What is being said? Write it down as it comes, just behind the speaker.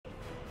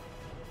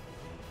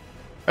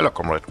Hello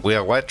comrade, we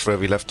are right where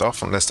we left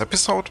off on last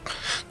episode.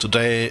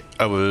 Today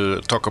I will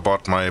talk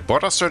about my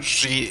border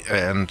strategy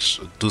and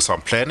do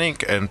some planning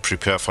and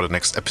prepare for the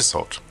next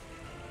episode.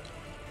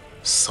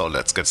 So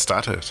let's get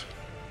started.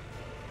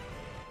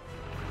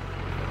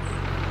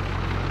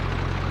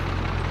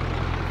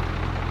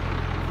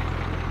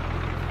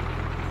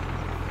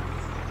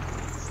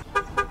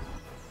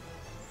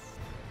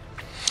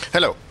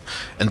 Hello,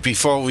 and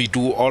before we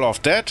do all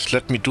of that,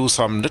 let me do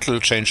some little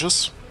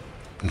changes,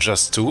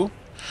 just two.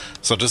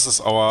 So this is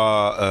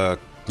our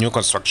new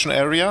construction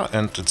area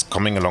and it's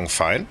coming along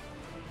fine.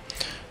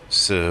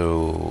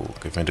 So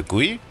give me the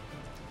GUI.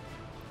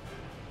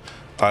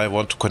 I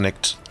want to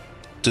connect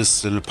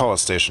this little power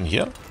station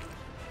here,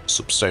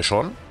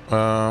 substation,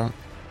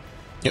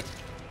 yep,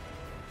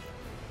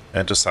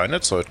 and assign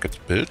it so it gets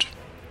built.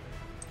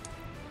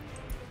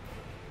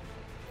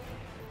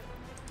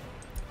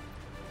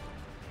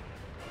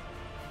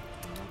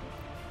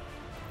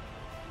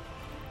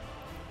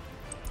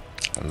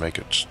 And make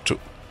it 2.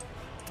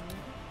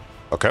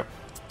 Okay,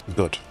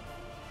 good.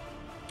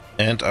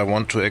 And I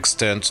want to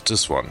extend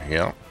this one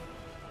here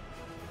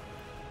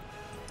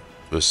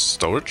with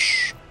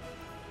storage.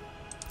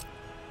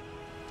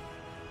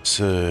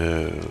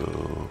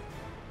 So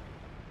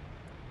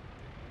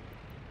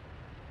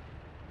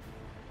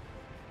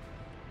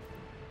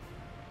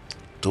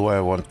do I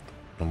want,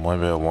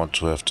 maybe I want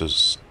to have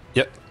this,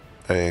 yeah,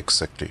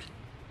 exactly.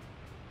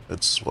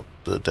 That's what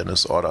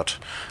Dennis ordered.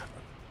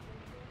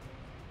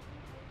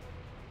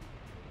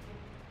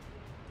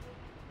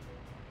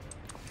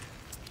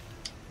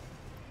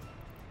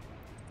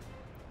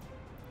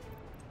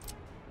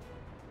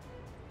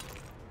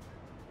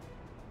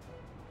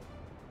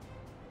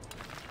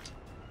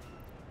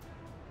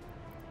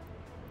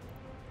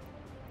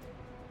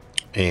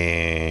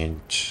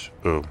 And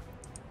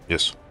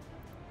yes,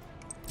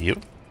 here.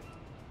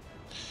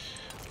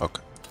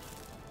 Okay.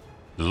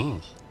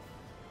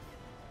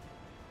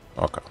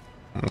 Okay.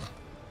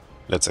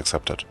 Let's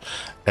accept it.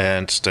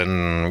 And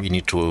then we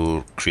need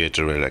to create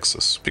the rail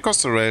access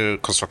because the rail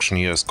construction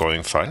here is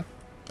going fine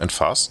and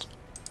fast.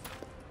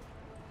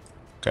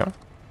 Okay.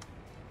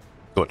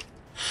 Good.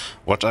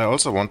 What I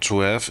also want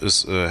to have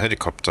is a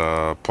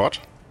helicopter port.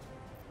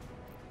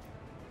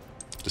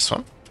 This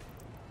one.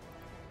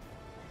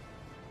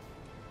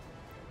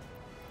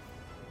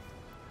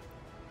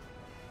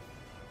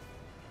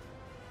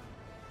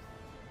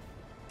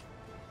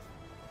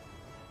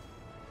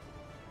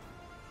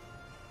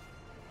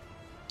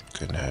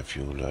 Can have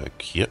you like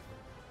here.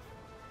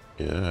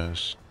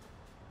 Yes.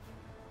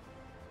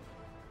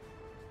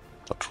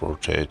 But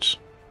rotate.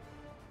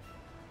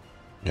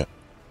 Yeah.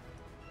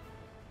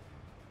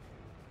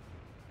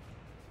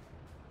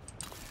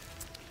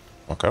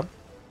 Okay.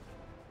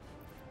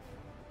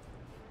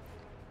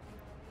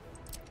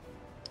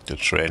 The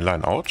train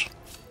line out.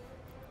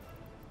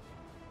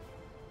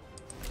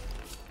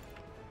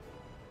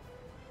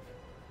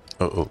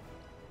 Uh-oh.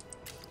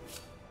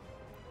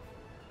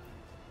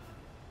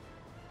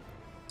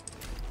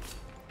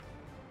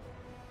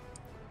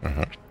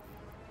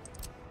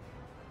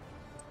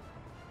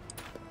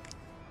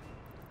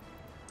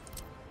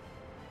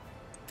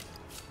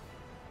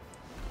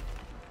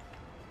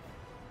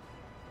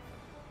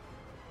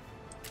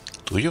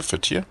 Do you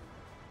fit here?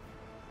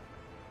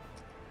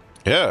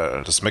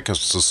 Yeah, this makes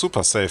it a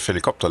super safe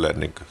helicopter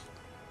landing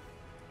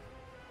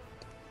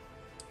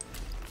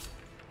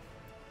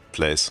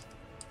place.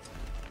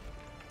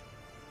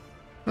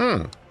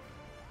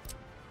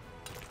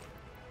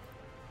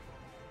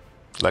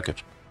 Like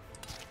it.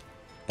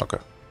 Okay.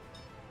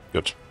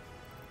 Good.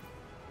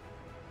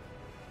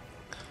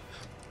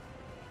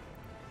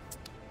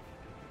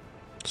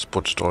 Let's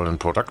put it all in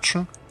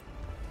production.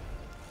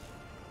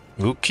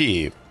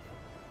 Okay.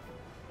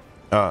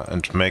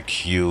 And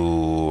make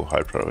you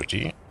high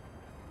priority.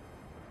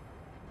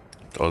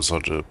 Also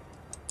the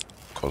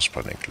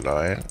corresponding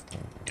line.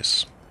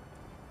 Yes.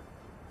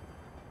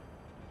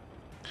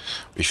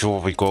 Before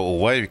we go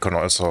away, we can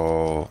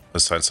also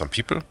assign some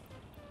people.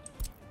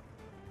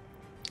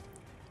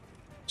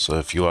 So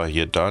if you are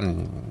here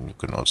done, you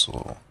can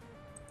also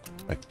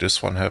make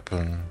this one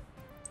happen.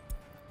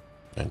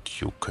 And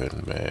you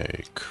can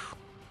make...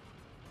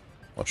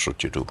 What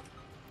should you do?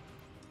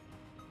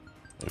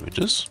 Maybe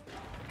this?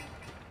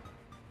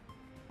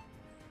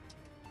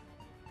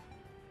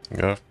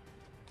 Yeah.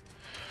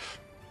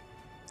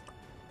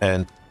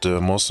 And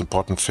the most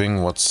important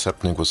thing, what's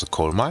happening with the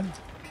coal mine?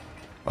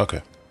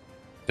 Okay.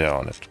 They're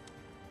on it.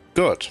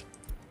 Good.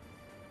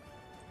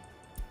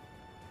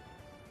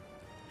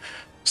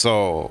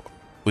 So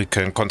we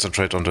can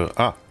concentrate on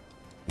the...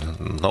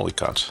 no we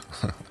can't.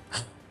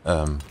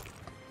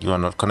 You are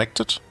not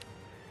connected.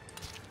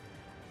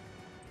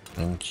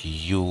 And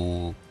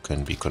you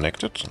can be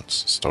connected.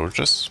 It's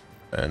storages.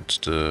 And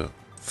the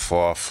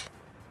fourth...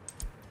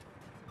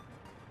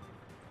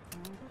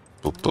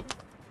 Boop, boop.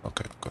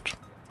 Okay, good.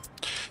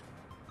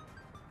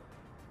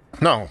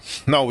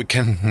 Now we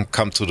can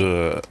come to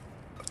the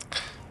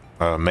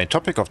main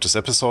topic of this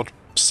episode.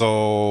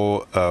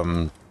 So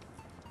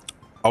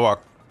our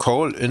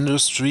coal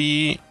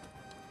industry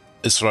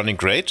is running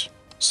great.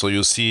 So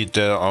you see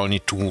there are only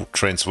 2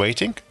 trains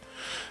waiting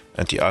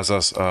and the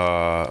others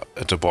are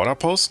at the border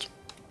post.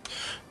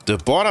 The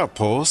border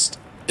post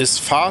is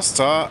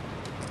faster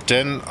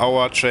than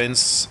our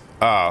trains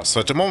are. So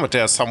at the moment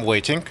there are some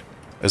waiting,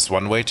 is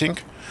one waiting,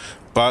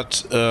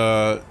 but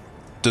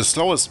the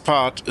slowest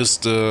part is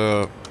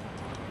the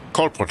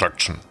coal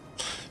production.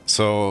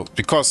 So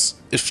because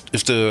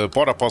if the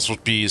border post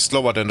would be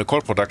slower than the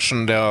coal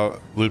production, there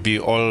will be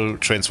all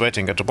trains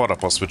waiting at the border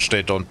post, which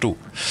they don't do.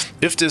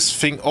 If this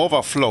thing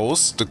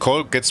overflows, the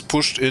coal gets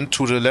pushed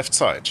into the left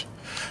side.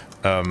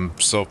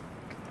 So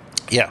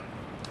yeah,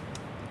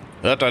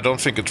 but I don't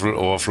think it will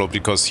overflow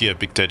because here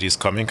Big Daddy is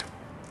coming.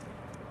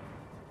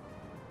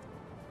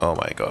 Oh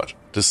my god,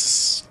 this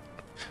is...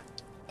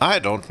 I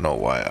don't know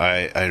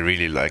why. I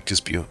really like this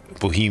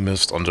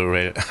behemoth on the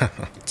rail.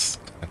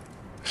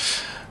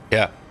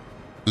 Yeah,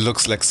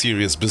 looks like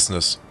serious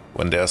business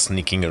when they're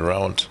sneaking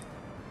around.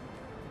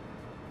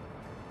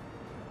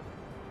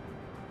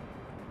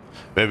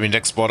 Maybe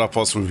next border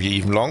post will be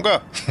even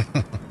longer.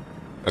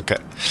 Okay,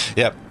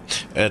 yeah.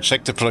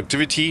 Check the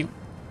productivity.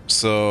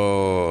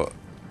 So,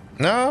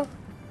 no,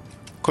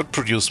 could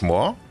produce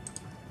more.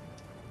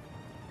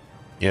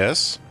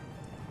 Yes.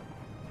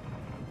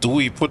 Do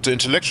we put the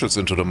intellectuals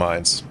into the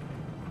mines?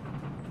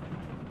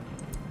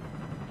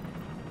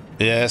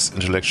 Yes,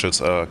 intellectuals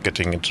are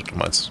getting into the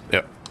mines.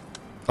 Yeah.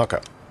 Okay.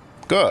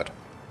 Good.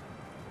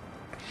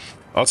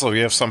 Also, we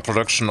have some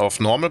production of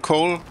normal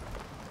coal,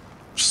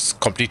 which is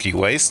completely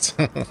waste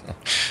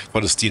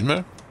for the steel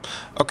mill.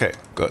 Okay,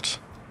 good.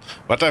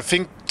 But I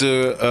think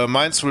the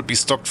mines will be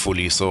stocked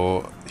fully.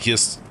 So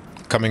here's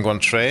coming one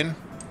train,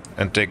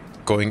 and they're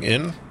going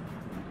in.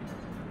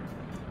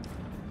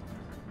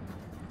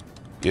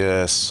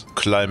 Yes,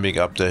 climbing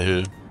up the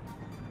hill.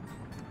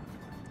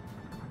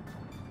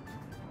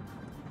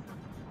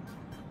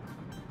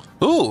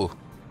 Ooh!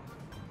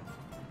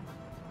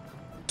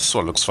 This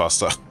one looks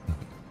faster.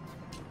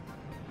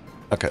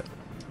 Okay.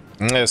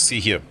 Let's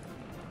see here.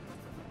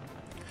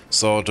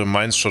 So the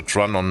mines should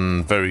run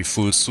on very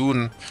full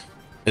soon.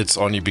 It's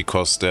only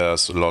because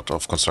there's a lot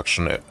of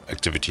construction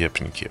activity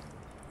happening here.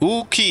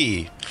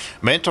 Okay!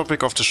 Main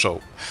topic of the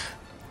show.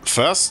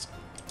 First,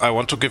 I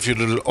want to give you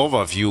a little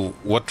overview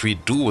what we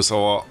do with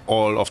all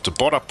of the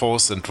border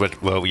posts and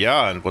where we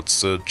are and what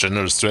the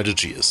general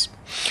strategy is.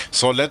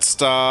 So let's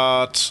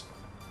start,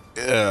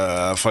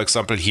 for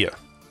example, here.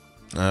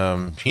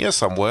 Here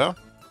somewhere.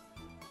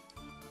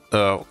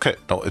 Okay,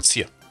 no, it's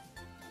here.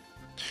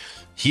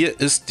 Here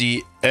is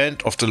the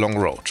end of the long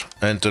road.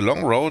 And the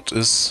long road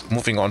is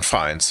moving on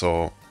fine.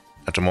 So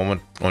at the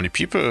moment, only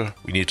people.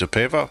 We need a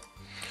paver.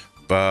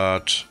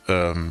 But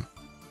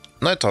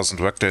 9,000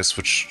 workdays,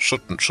 which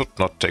should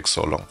not take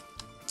so long.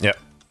 Yeah.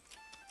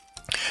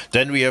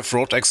 Then we have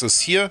road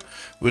access here,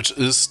 which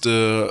is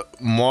the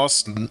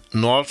most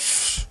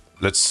north,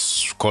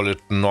 let's call it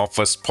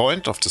northwest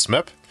point of this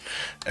map.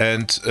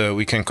 And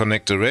we can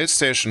connect the rail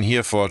station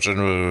here for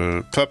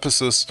general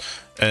purposes.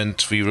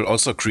 And we will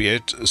also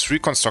create 3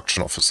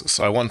 construction offices.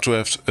 I want to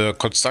have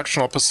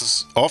construction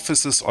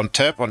offices on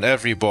tap on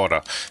every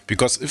border.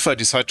 Because if I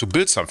decide to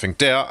build something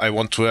there, I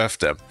want to have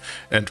them.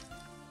 And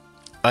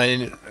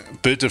I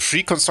built a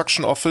free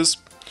construction office,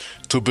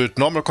 to build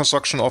normal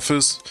construction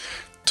office,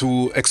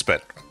 to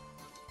expand.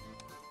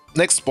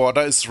 Next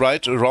border is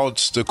right around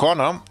the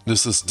corner.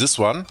 This is this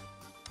one.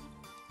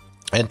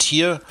 And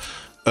here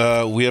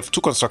we have 2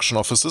 construction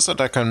offices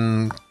and I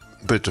can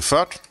build a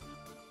third.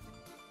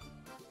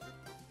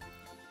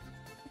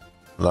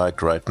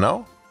 Like right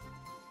now.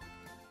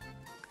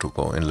 To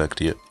go in like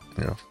the...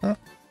 Yeah.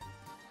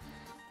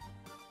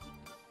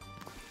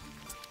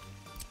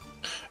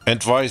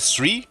 And why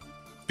 3?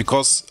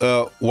 Because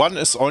one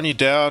is only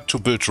there to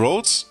build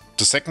roads,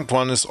 the second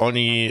one is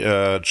only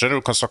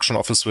general construction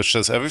office, which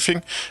does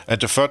everything,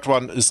 and the third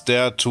one is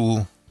there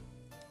to...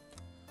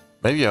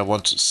 Maybe I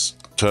want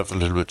to have a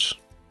little bit...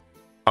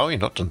 Oh, you're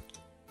not done.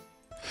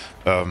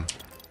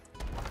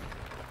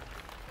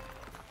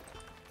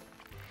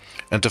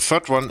 And the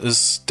third one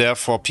is there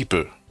for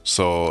people,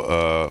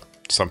 so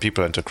some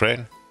people and a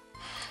crane.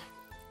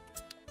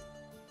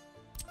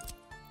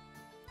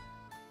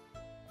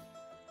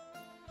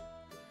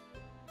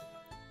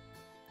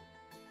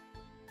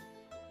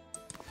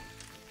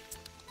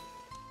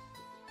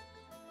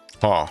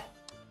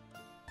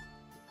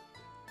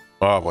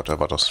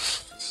 Whatever.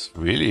 That's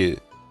really,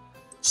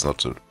 it's not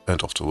the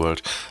end of the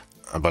world,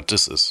 but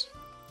this is,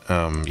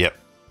 yeah.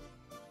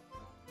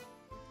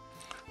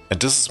 And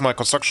this is my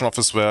construction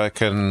office where I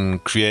can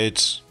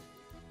create.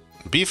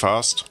 Be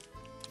fast.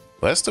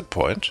 Where's the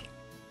point?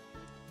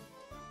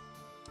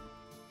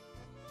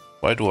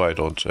 Why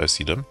don't I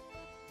see them?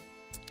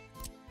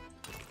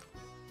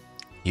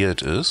 Here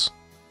it is.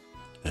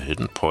 A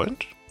hidden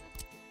point.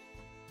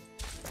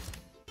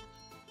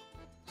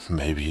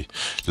 Maybe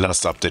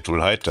last update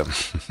will hide them,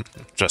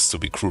 just to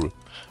be cruel.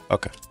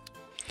 Okay.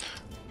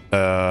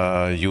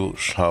 You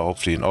shall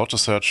hopefully in auto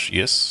search,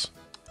 yes.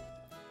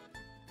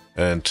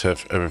 And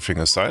have everything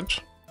assigned.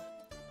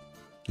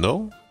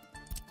 No?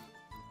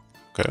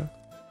 Okay.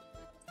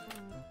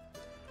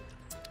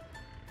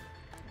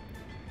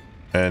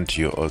 And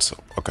here also.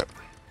 Okay.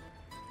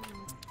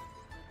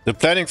 The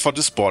planning for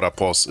this border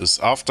post is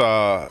after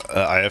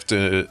I have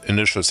the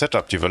initial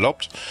setup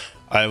developed,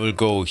 I will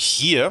go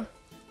here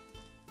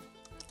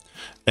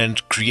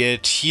and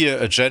create here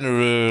a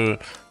general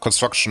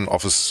construction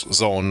office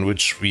zone,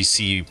 which we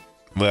see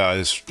where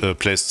I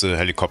placed the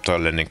helicopter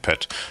landing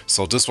pad.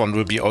 So this one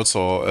will be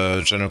also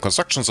a general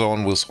construction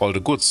zone with all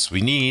the goods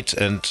we need,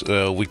 and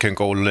we can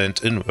go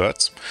land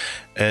inwards.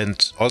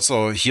 And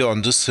also here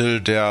on this hill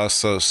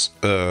there's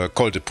a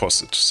coal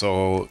deposit.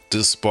 So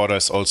this border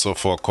is also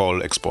for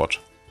coal export.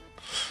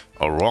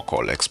 Or raw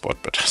coal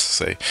export, better to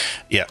say.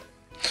 Yeah.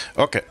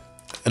 Okay.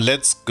 And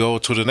let's go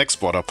to the next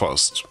border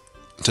post.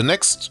 The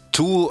next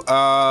two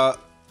are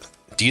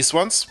these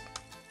ones.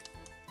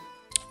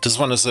 This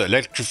one is an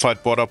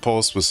electrified border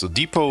post with a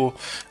depot.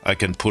 I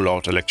can pull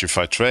out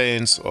electrified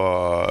trains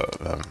or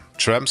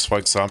trams, for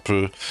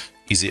example,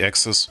 easy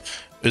access.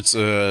 It's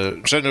a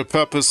general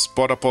purpose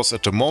border post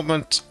at the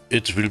moment.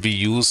 It will be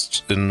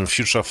used in the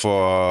future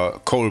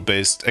for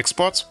coal-based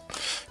exports.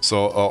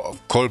 So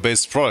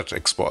coal-based product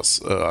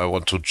exports. I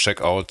want to check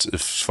out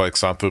if, for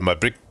example, my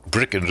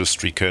brick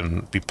industry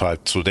can be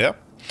piped through there.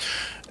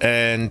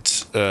 And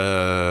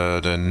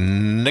the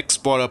next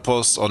border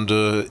post on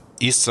the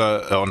east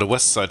side, on the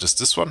west side, is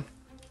this one.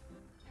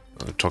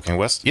 We're talking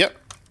west. Yeah,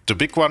 the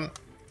big one.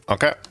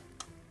 Okay.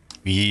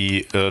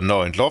 We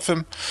know and love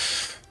him.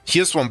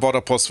 Here's one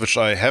border post which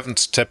I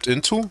haven't tapped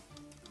into.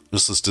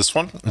 This is this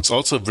one. It's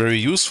also a very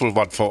useful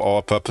one for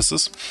our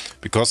purposes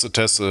because it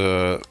has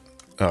a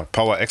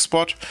power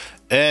export.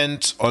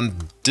 And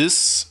on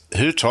this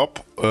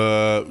hilltop,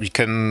 we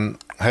can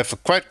have a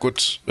quite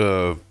good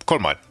coal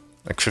mine.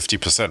 Like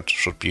 50%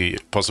 should be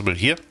possible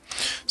here.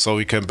 So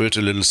we can build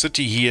a little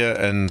city here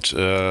and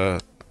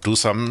do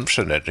some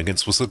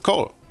shenanigans with the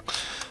coal.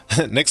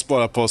 Next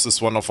border post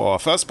is one of our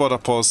first border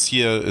posts.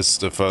 Here is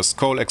the first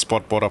coal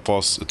export border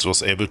post. It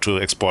was able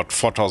to export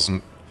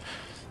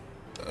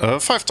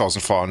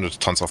 5,400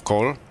 tons of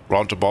coal,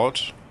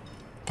 roundabout,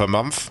 per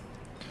month.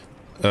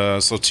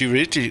 So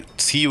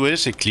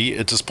theoretically,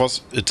 it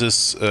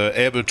is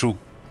able to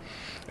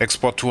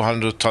export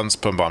 200 tons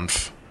per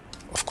month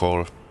of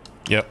coal.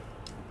 Yeah.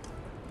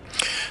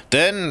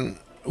 Then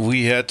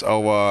we had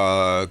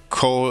our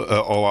coal,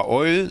 our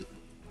oil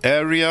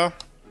area,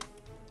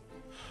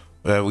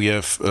 where we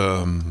have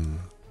a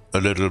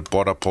little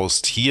border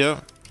post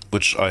here,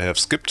 which I have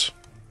skipped.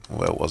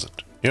 Where was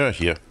it? Yeah,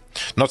 here.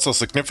 Not so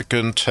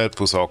significant, help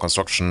with our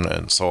construction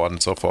and so on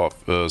and so forth.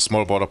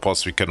 Small border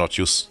posts we cannot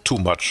use too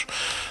much.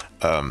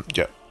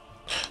 Yeah.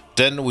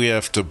 Then we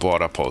have the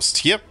border post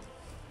here,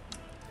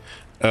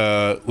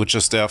 which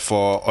is there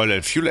for oil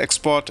and fuel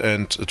export,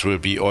 and it will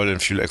be oil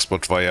and fuel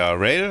export via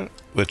rail,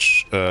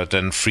 which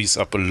then frees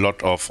up a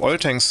lot of oil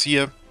tanks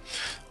here.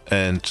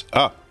 And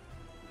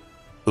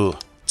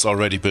it's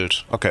already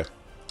built. Okay.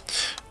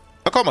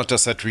 A commenter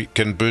said we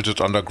can build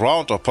it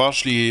underground or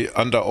partially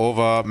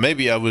over.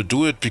 Maybe I will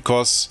do it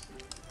because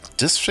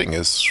this thing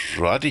is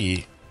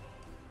ruddy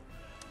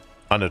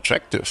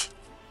unattractive.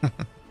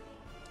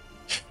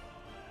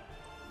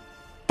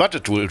 But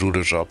it will do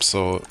the job,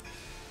 so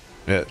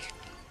yeah.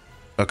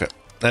 Okay.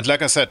 And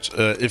like I said,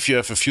 if you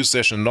have a fuel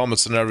station in normal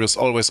scenarios,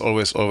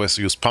 always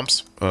use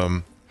pumps.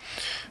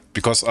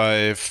 Because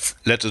I've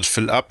let it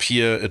fill up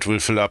here, it will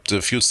fill up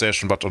the fuel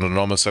station, but on the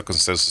normal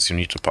circumstances you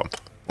need a pump.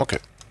 Okay.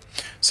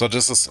 So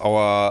this is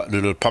our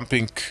little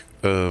pumping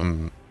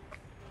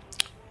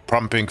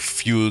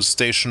fuel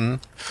station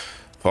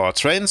for our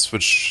trains,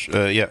 which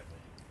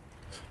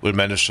will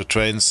manage the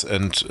trains,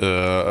 and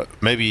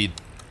maybe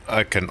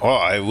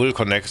I will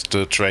connect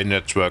the train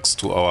networks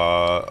to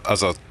our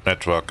other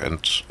network,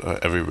 and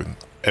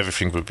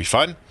everything will be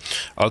fine.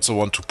 I also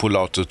want to pull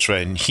out the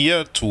train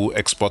here to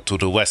export to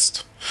the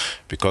west,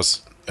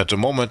 because at the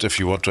moment, if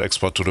you want to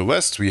export to the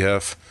west, we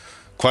have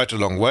quite a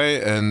long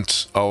way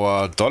and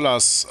our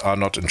dollars are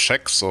not in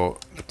check. So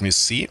let me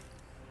see.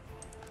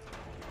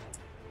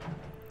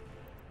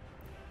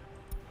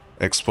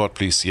 Export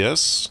please,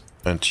 yes.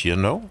 And here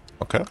no.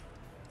 Okay.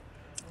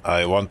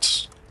 I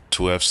want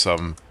to have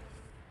some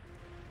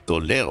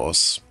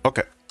doleros.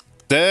 Okay.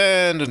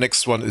 Then the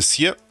next one is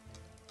here,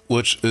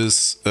 which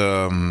is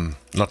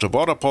not a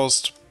border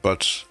post,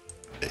 but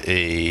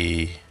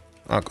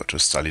go to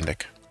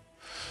Stalinek.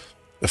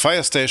 A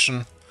fire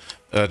station.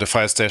 The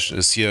fire station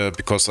is here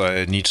because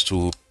I need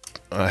to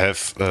have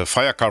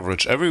fire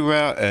coverage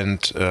everywhere, and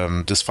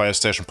this fire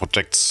station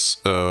protects,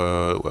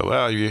 where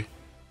are you?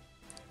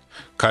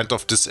 Kind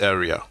of this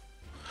area.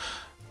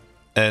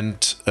 And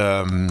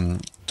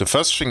the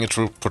first thing it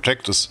will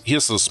protect is,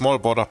 here's a small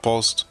border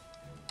post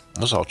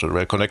without a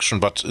rail connection,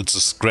 but it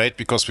is great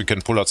because we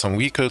can pull out some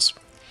vehicles.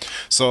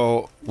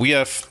 So we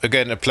have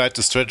again applied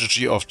the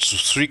strategy of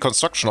 3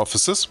 construction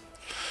offices,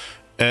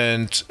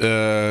 and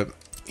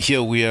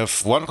here we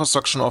have 1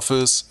 construction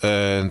office,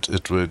 and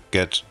it will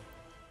get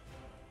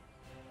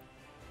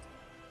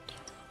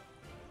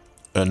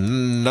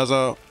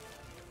another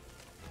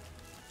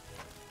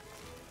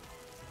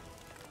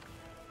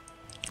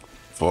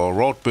for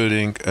road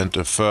building, and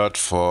a third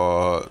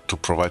to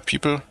provide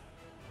people,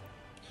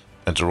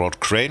 and a road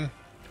crane,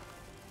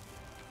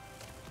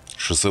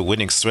 which is a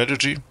winning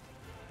strategy.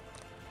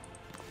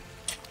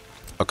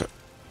 Okay,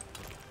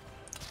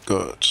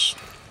 good.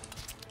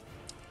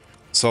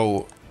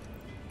 So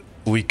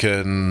we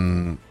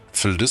can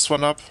fill this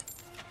one up.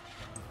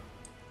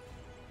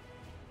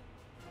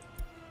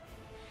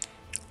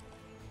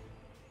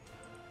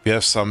 We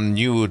have some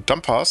new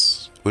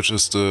dumpers, which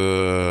is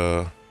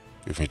the...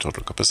 give me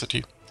total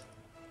capacity.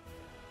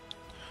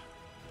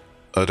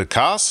 The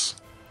cars,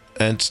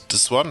 and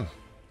this one.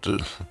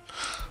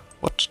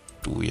 What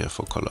do we have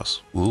for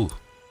colors? Ooh.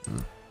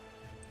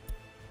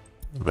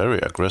 Very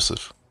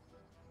aggressive.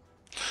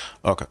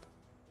 Okay.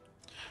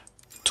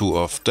 2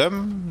 of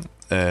them,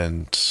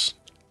 and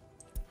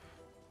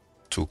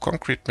 2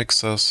 concrete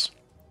mixers.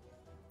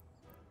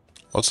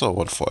 Also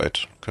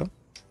 148, okay.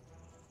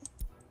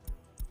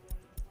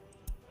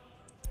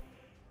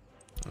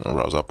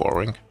 Rather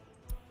boring.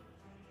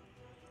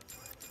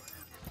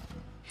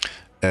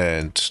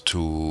 And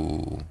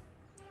 2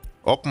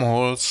 open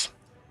holes.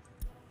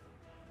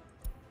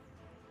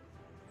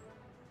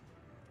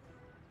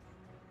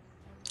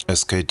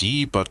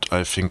 SKD, but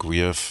I think we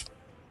have...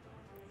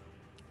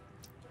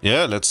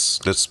 yeah, let's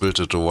build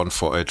it a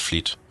 148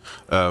 fleet.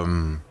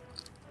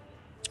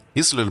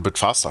 He's a little bit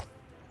faster.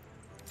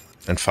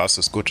 And fast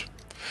is good.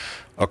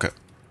 Okay.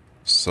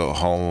 So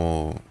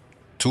how...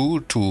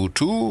 2, 2,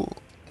 2.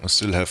 I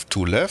still have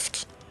 2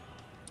 left.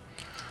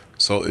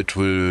 So it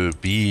will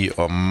be,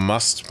 or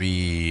must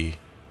be,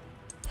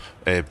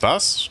 a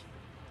bus.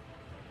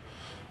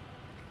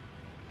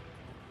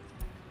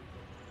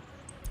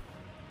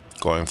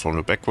 Going from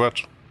the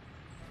backward.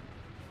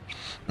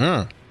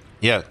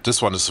 Yeah,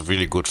 this one is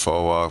really good for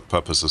our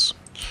purposes.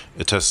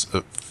 It has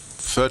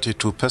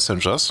 32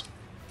 passengers.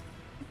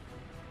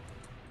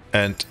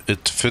 And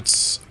it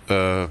fits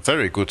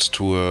very good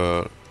to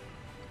a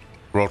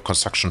road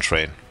construction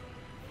train.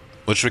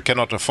 Which we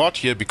cannot afford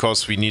here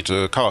because we need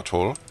a carrot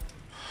hole.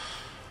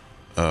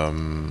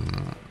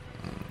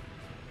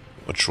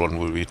 Which one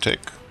will we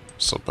take?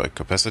 So by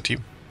capacity.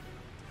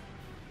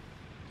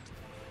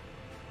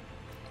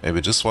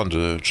 Maybe this one,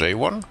 the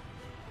J1?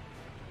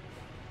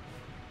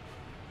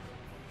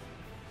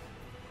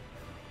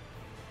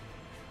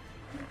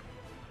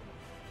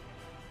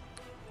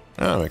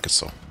 Yeah, make it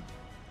so.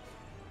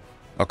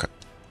 Okay,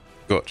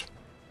 good.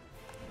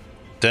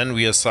 Then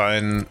we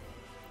assign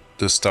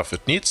the stuff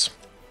it needs.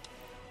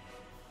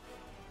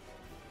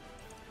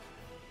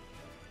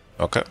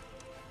 Okay,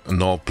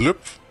 no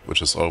blip,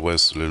 which is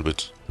always a little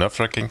bit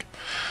nerve-wracking.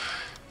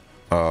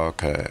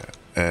 Okay,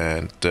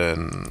 and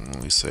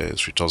then we say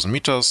 3000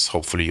 meters.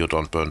 Hopefully you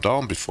don't burn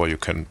down before you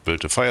can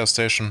build a fire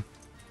station.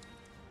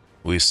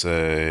 We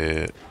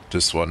say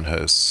this one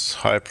has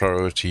high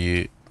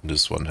priority,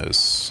 this one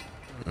has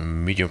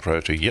medium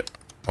priority. Yep,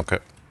 okay.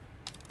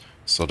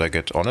 So they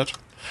get on it.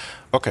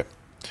 Okay,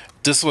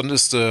 this one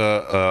is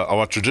the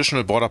our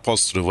traditional border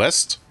post to the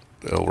west,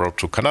 road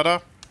to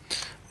Canada.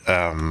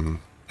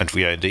 And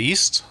we are in the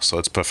east, so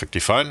it's perfectly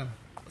fine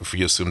if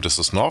we assume this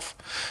is north.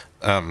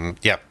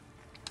 Yeah.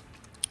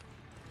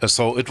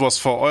 So it was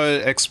for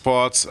oil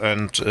exports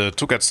and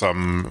to get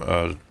some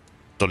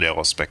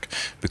doleros back.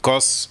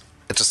 Because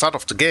at the start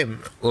of the game,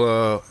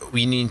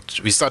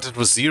 we started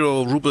with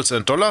 0 rubles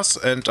and dollars,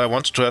 and I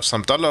wanted to have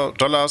some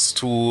dollars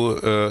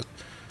to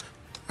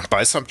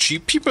buy some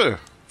cheap people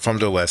from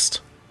the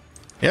west.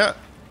 Yeah.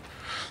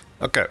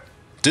 Okay.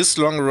 This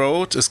long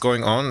road is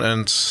going on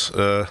and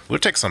will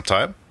take some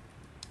time.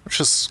 Which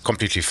is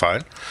completely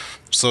fine.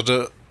 So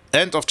the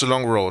end of the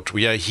long road,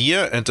 we are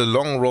here, and the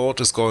long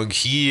road is going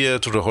here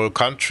to the whole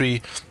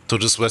country, to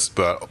this west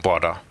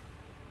border.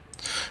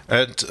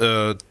 And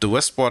the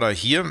west border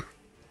here,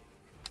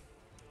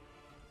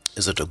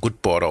 is it a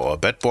good border or a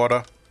bad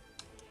border?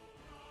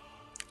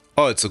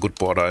 Oh, it's a good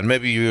border, and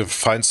maybe you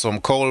find some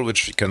coal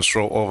which we can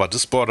throw over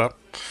this border,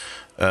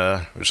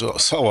 which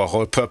is our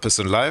whole purpose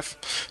in life.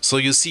 So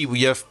you see,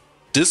 we have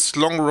this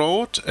long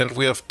road and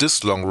we have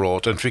this long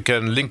road, and we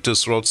can link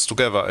these roads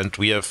together, and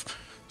we have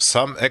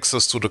some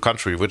access to the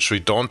country. Which we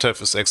don't have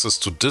is access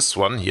to this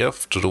one here,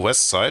 to the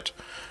west side,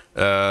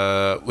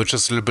 which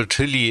is a little bit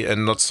hilly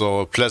and not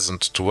so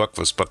pleasant to work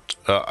with. But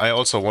I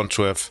also want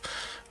to have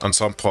on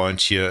some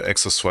point here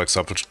access, for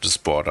example, to this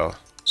border.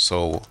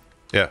 So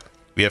yeah,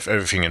 we have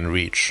everything in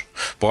reach.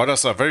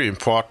 Borders are very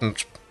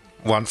important,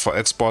 1 for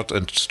export,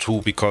 and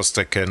 2 because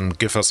they can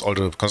give us all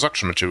the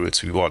construction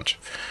materials we want.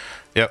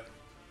 Yeah.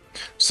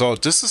 So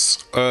this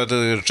is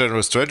the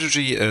general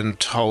strategy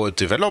and how it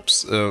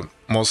develops.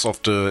 Most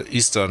of the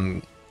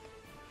eastern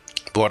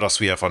borders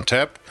we have on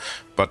tap,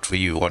 but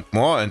we want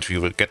more and we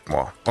will get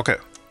more. Okay,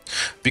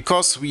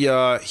 because we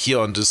are here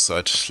on this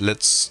side,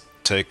 let's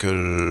take a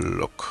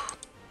look.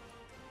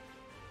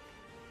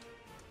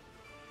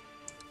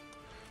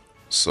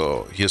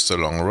 So here's the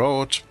long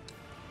road.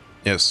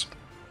 Yes.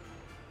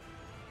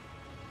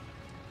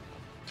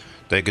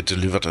 They get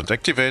delivered and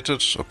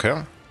activated.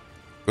 Okay,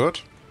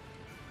 good.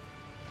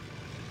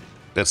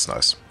 That's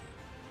nice.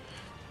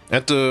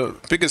 And the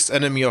biggest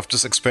enemy of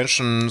this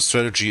expansion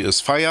strategy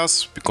is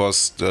fires,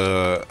 because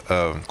the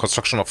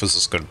construction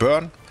offices can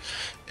burn.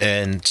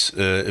 And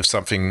if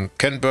something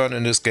can burn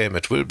in this game,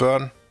 it will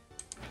burn.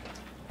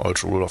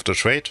 Old rule of the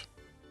trade.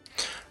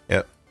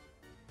 Yeah.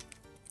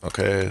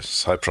 Okay,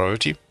 it's high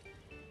priority.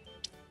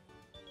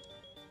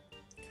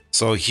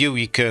 So here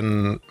we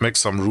can make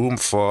some room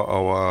for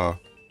our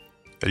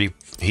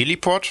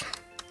heliport.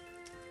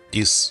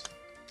 These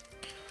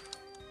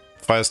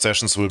fire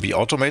stations will be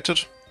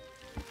automated.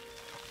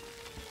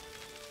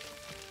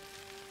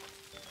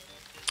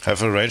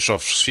 Have a range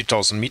of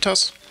 3000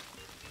 meters.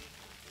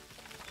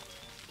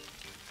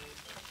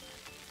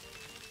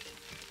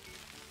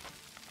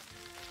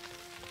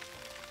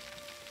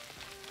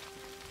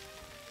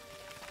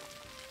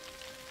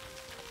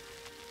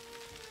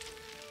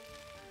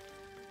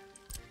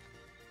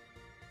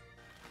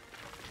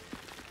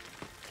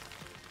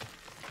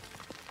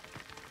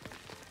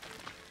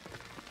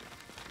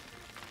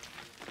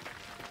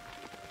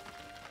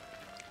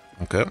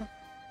 Okay.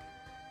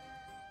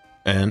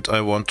 And I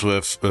want to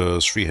have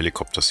 3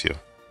 helicopters here.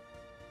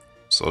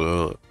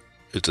 So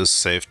it is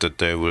safe that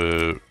they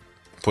will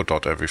put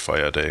out every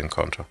fire they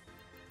encounter.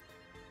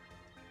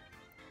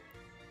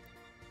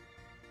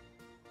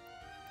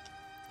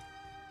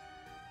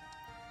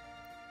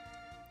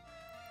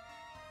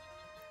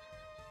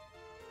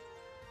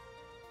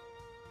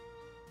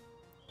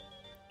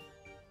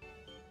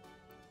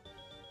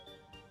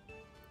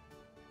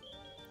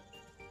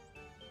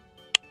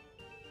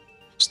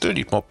 Still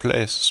need more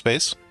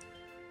space.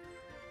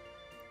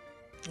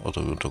 Or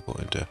do we want to go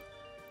in there?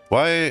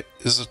 Why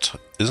isn't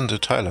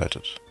it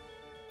highlighted?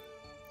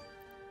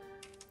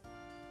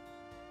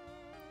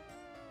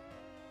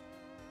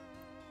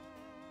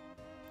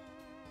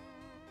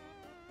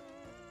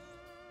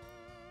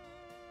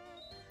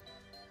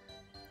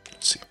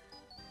 Let's see.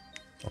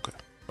 Okay.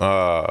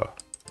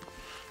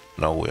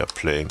 Now we are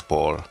playing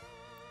ball.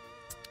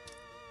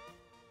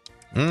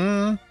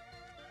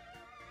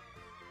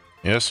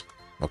 Yes.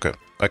 Okay.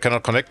 I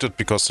cannot connect it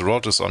because the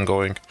road is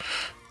ongoing.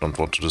 Don't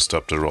want to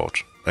disturb the road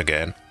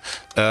again.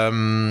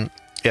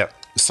 Yeah,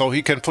 so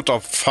he can put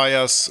up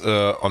fires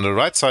on the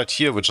right side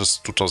here, which is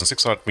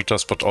 2600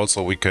 meters, but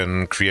also we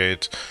can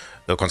create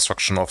a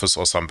construction office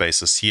or some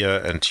bases here,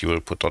 and he will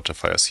put out the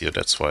fires here.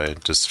 That's why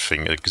this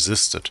thing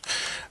existed.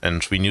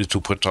 And we need to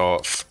put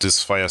off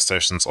these fire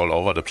stations all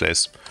over the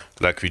place,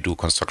 like we do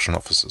construction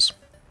offices.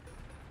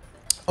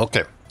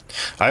 Okay.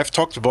 I've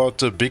talked about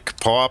the big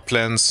power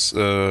plants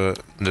in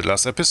the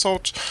last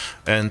episode,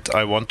 and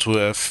I want to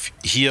have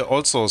here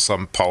also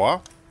some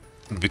power,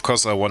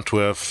 because I want to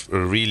have a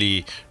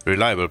really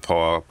reliable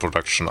power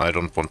production. I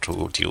don't want to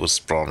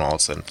use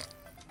brownouts and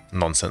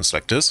nonsense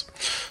like this.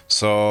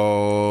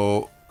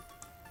 So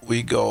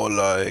we go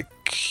like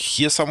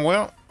here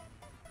somewhere,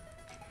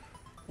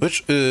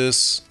 which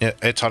is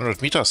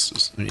 800 meters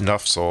is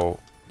enough,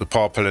 so the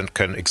power plant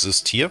can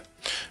exist here.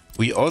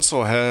 We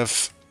also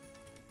have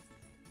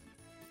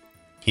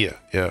here,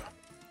 yeah,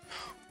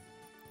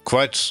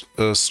 quite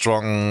a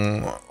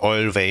strong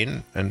oil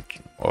vein and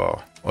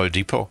or oil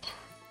depot,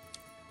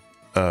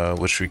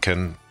 which we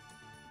can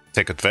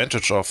take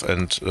advantage of,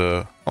 and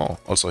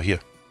also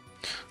here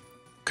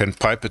can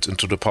pipe it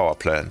into the power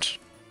plant.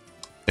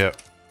 Yeah.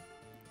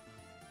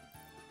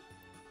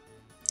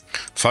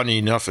 Funny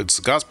enough, it's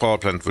a gas power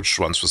plant which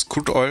runs with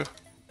crude oil.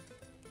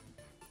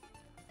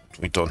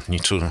 We don't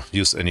need to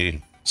use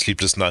any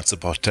sleepless nights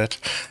about that.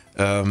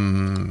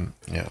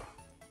 Yeah.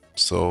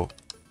 So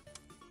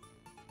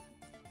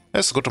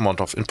there's a good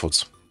amount of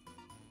inputs.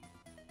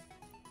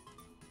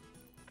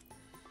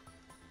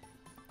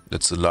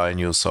 Let's align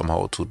you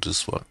somehow to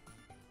this one.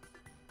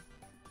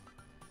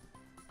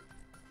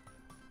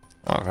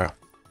 Okay.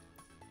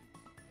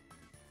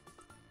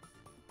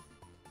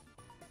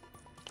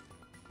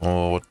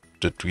 Oh, what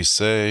did we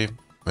say?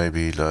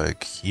 Maybe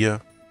like here.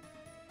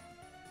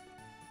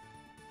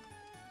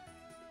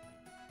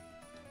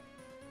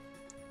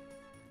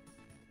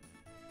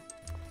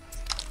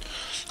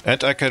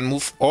 And I can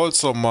move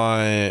also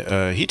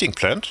my heating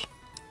plant,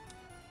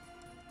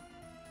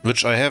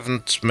 which I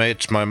haven't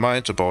made my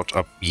mind about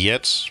up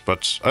yet,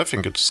 but I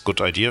think it's a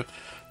good idea.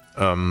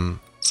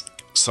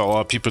 So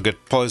our people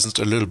get poisoned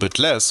a little bit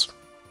less.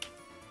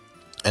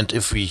 And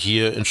if we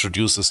here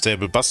introduce a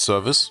stable bus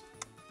service,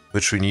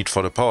 which we need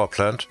for the power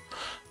plant,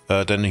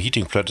 then the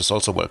heating plant is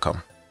also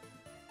welcome.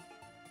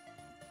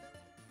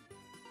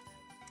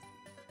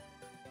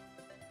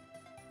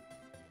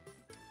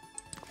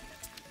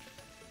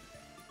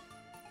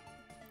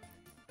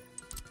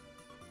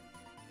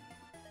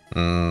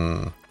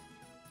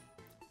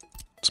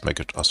 Let's make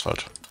it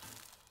asphalt.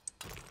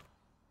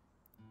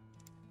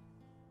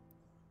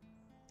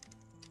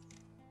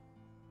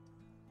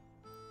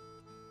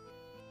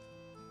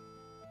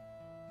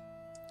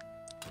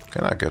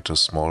 Can I get a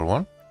small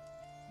one?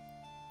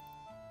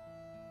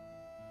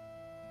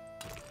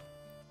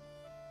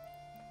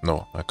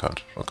 No, I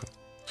can't. Okay.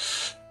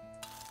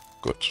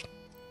 Good.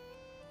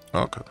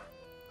 Okay.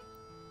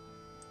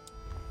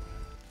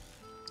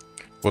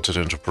 put it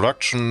into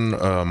production.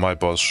 My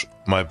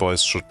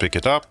boys should pick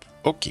it up.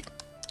 Okay.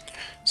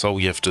 So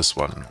we have this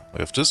one. We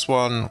have this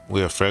one.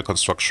 We have rail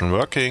construction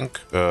working.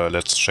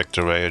 Let's check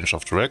the range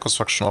of the rail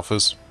construction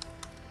office.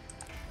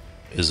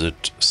 Is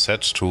it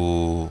set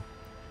to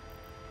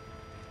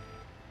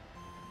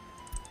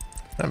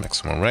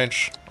maximum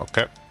range?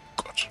 Okay,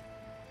 good.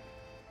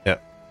 Yeah.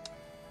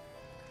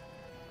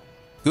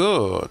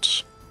 Good.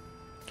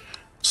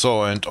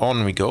 So, and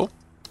on we go.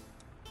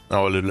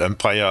 Our little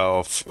empire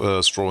of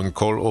throwing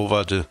coal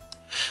over the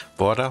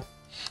border.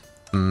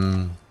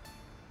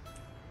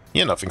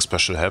 Here nothing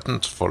special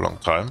happened for a long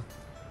time.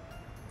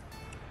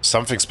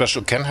 Something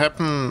special can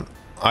happen.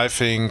 I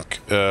think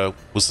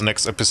with the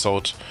next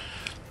episode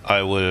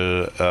I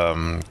will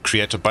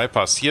create a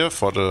bypass here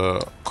for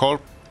the coal,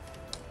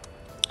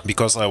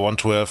 because I want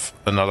to have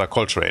another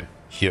coal train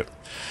here.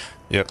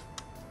 Yeah.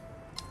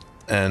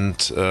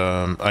 And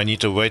I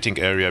need a waiting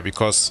area,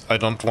 because I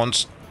don't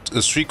want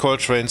 3 coal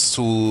trains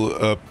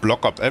to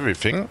block up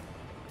everything,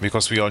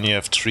 because we only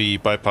have 3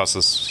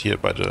 bypasses here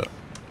by the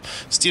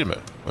steel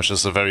mill, which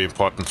is a very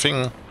important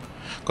thing,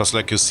 because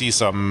like you see,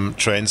 some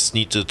trains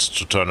needed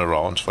to turn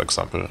around, for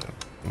example,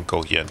 and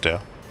go here and there.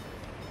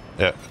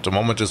 Yeah, at the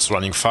moment it's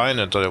running fine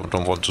and I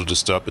don't want to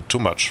disturb it too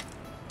much.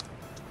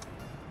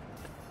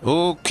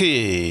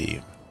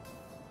 Okay.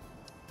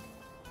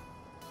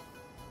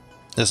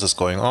 This is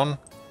going on.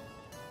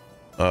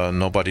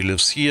 Nobody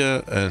lives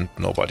here and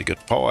nobody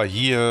get power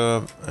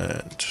here,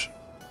 and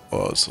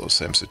also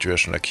same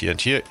situation like here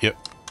and here. Yep.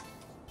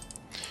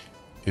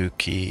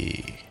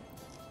 Okay.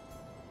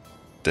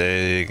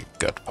 They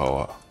got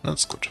power.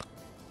 That's good.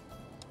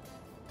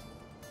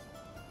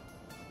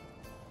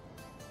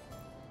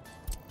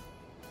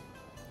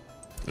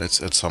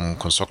 Let's add some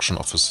construction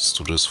offices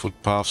to these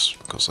footpaths,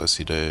 because I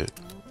see they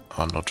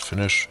are not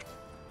finished.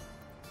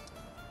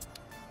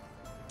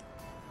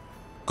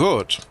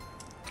 Good.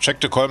 Check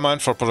the coal mine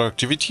for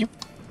productivity.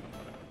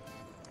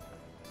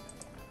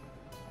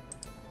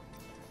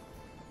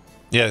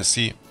 Yeah,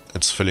 see,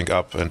 it's filling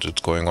up and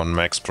it's going on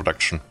max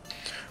production.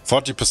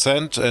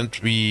 40%, and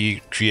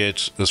we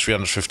create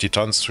 350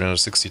 tons,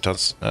 360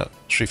 tons,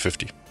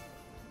 350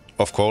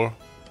 of coal.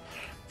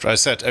 I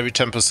said every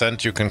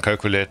 10% you can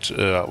calculate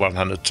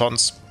 100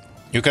 tons.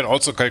 You can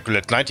also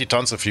calculate 90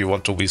 tons if you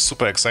want to be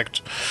super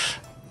exact.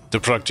 The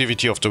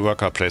productivity of the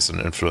worker plays an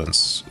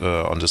influence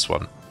on this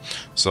one.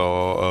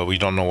 So we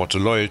don't know what the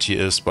loyalty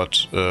is,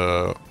 but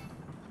for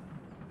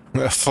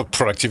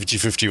productivity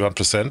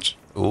 51%.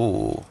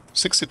 Ooh,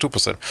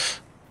 62%.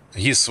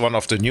 He's one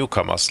of the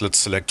newcomers. Let's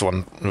select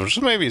one, which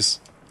maybe is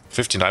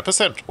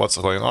 59%. What's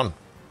going on?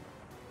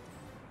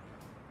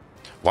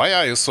 Why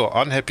are you so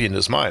unhappy in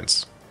his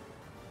mines?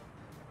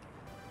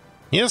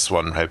 Here's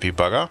one happy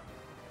bugger.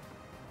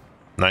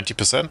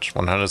 90%,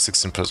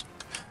 116%.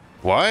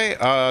 Why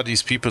are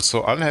these people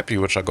so unhappy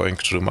which are going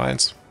to the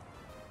mines?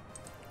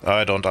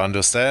 I don't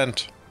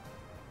understand.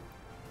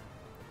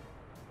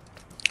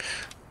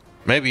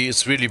 Maybe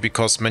it's really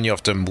because many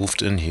of them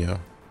moved in here.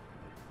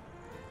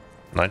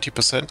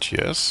 90%,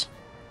 yes.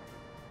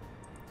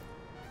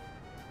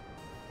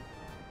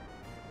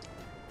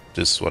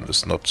 This one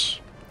is not.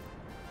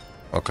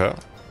 Okay.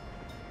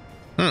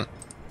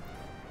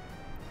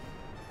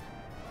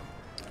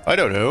 I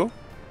don't know.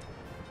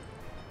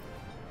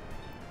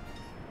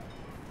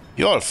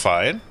 You're all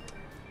fine.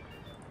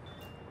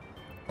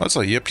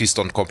 Also here, please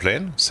don't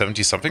complain.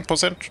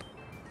 70-something%.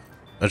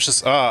 It's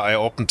just, I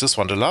opened this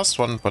one, the last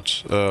one,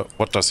 but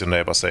what does your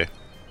neighbor say?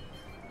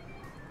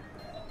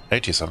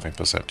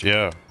 80-something%,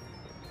 yeah.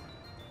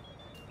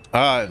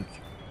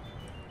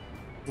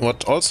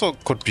 What also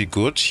could be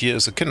good, here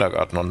is a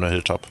kindergarten on the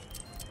hilltop.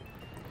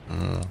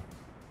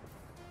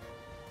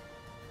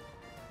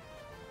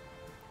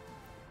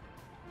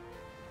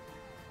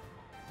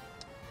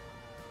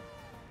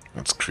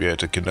 Let's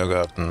create a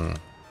kindergarten.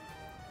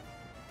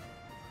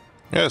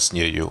 Yes,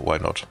 near you, why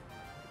not?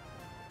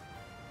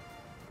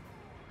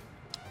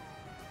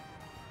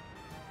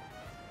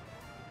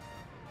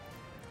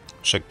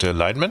 Check the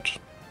alignment.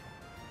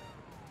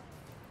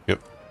 Yep.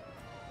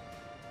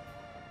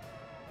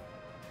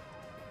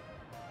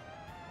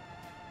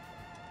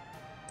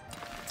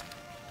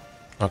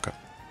 Okay.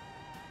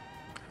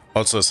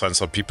 Also assign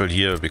some people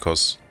here,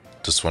 because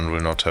this one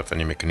will not have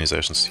any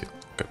mechanizations here.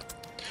 Okay.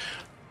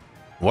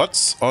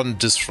 What's on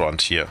this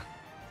front here?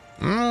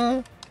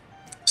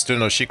 Still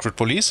no secret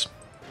police.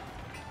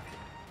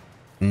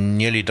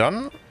 Nearly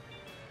done.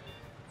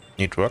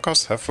 Need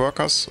workers, have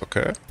workers,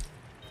 okay.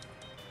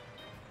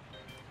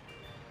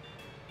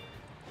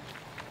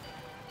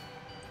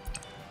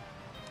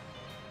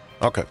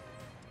 Okay.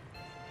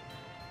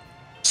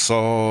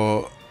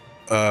 So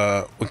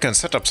we can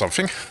set up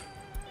something,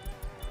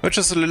 which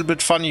is a little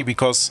bit funny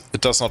because it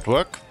does not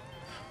work.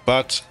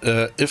 But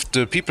if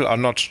the people are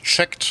not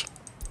checked,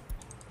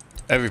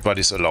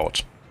 everybody's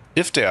allowed.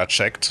 If they are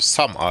checked,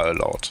 some are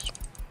allowed.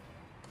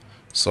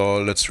 So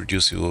let's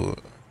reduce you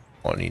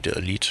only the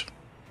elite.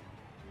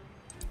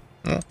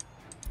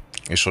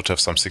 You should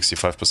have some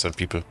 65%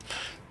 people.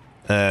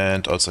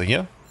 And also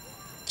here.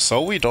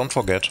 So we don't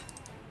forget.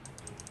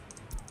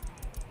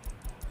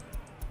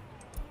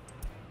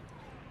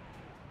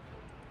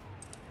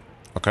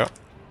 Okay.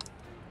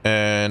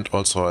 And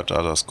also at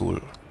other school.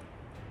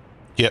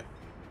 Here.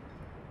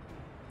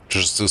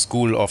 Just the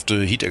school of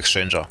the heat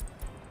exchanger.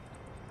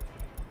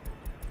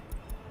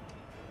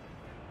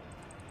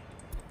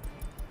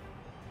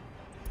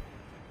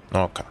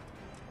 Okay.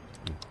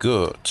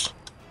 Good.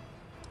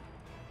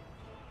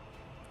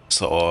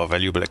 So our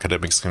valuable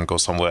academics can go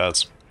somewhere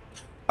else.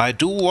 I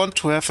do want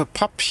to have a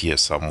pub here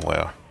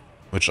somewhere,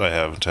 which I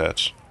haven't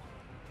had.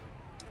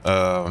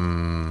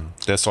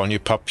 There's only a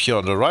pub here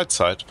on the right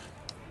side,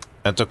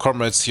 and the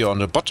comrades here on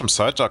the bottom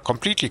side are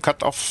completely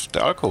cut off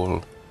the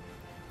alcohol.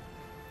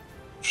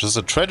 Which is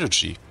a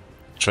tragedy.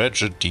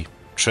 Tragedy.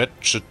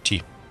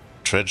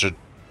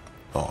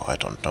 Oh, I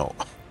don't know.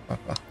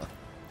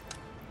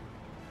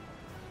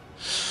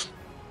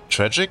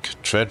 Tragic?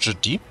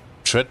 Tragedy?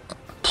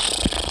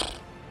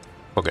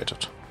 Forget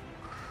it.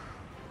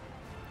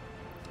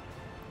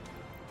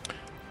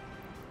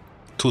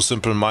 Too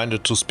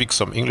simple-minded to speak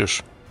some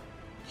English.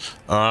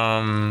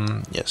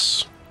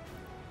 Yes.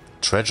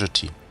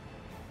 Tragedy.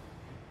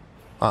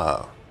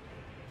 Ah.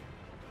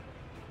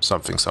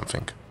 Something.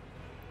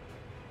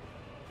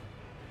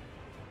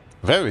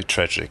 Very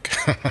tragic.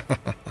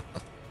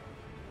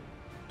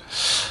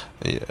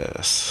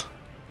 Yes.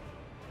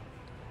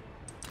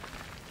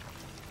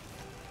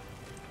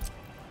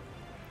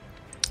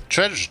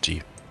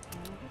 Tragedy.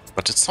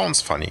 But it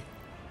sounds funny.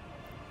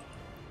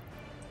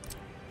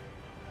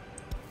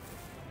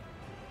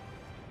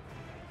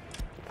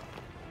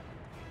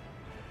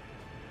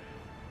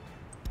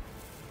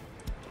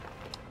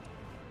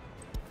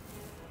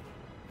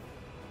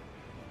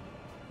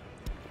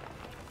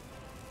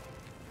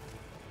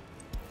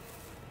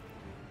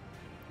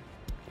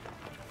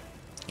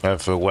 I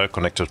have a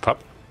well-connected pub.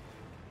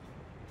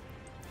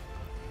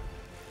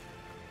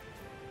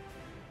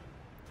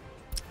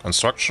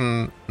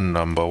 Construction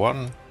number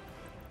 1.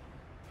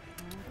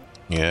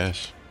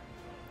 Yes.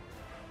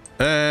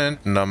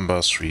 And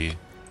number 3.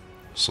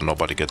 So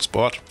nobody gets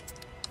bored.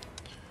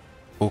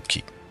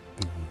 Okay.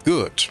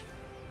 Good.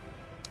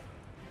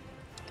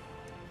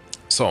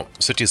 So,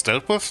 city is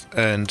dealt with,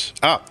 and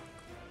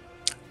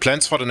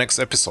plans for the next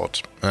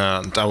episode.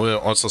 And I will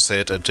also say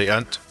it at the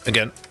end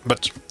again,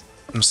 but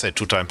I'll say it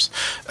 2 times.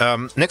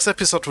 Next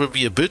episode will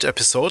be a build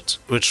episode,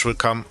 which will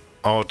come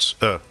out.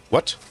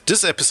 What?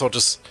 This episode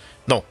is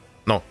no.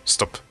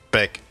 Stop.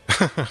 Back.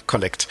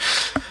 Collect.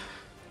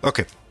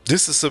 Okay.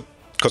 This is a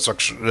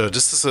construction.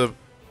 This is a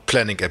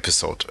planning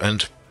episode,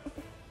 and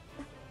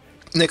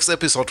next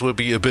episode will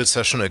be a build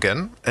session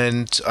again,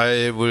 and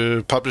I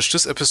will publish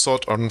this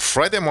episode on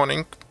Friday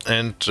morning,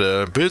 and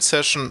build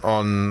session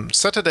on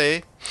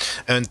Saturday,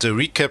 and the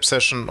recap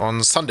session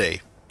on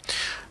Sunday.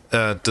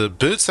 The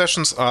build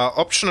sessions are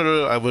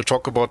optional. I will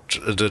talk about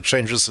the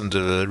changes in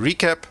the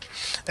recap,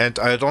 and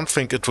I don't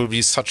think it will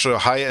be such a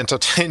high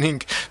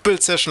entertaining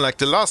build session like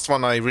the last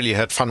one. I really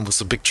had fun with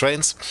the big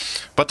trains,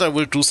 but I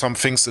will do some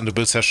things in the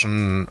build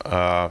session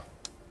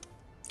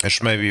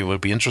which maybe will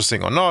be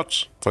interesting or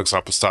not. For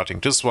example, starting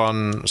this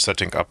one,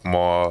 setting up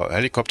more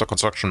helicopter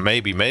construction.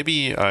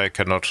 Maybe I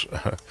cannot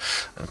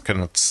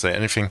say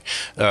anything.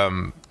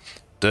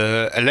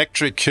 The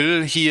electric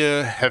hill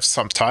here have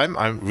some time.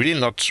 I'm really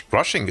not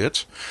rushing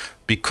it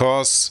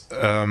because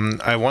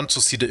I want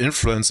to see the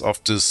influence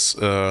of this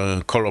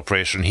coal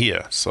operation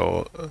here.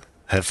 So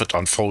have it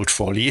unfold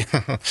fully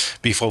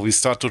before we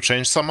start to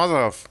change some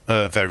other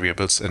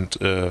variables.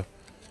 And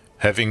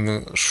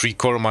having 3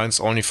 coal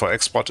mines only for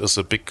export is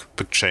a big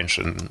change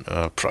in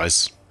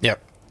price. Yeah,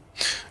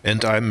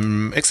 and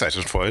I'm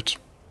excited for it.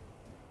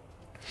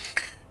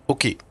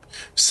 Okay,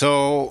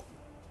 so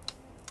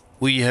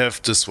we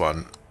have this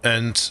one,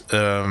 and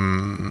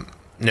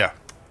yeah,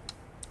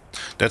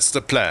 that's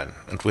the plan,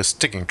 and we're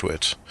sticking to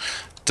it.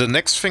 The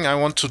next thing I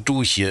want to do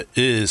here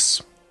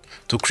is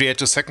to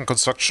create a second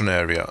construction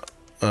area,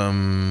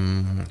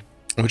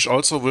 which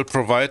also will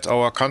provide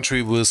our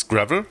country with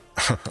gravel.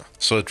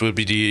 So it will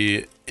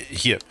be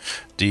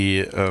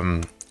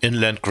the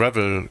inland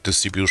gravel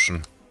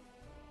distribution.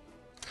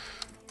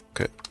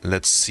 Okay,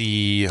 let's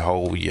see how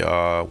we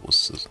are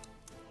with this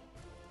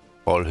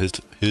all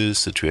hill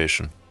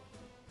situation.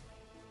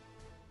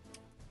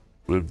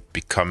 Will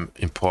become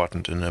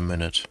important in a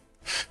minute.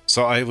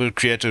 So I will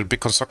create a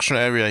big construction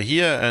area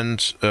here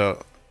and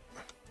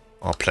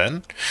or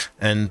plan,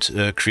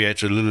 and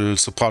create a little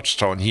support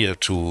town here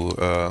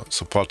to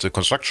support the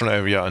construction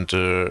area and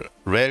the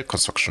rail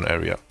construction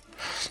area.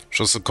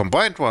 Just a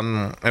combined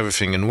one,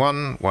 everything in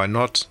one. Why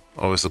not?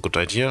 Always a good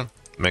idea.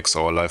 Makes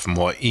our life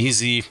more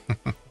easy.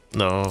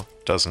 No,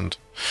 doesn't.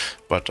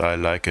 But I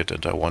like it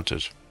and I want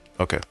it.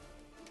 Okay.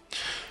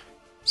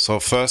 So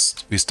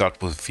first we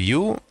start with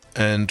view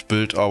and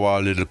build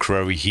our little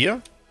quarry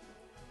here.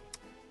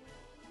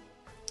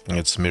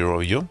 Let's mirror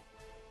view.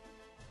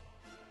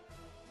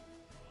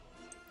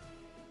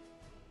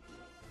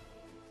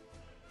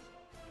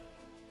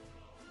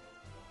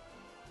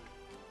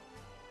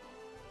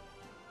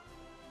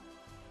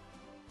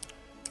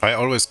 I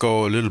always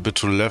go a little bit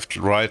to the left,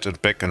 right, and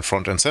back, and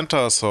front and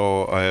center,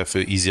 so I have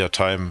an easier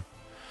time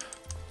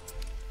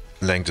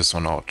laying this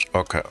one out.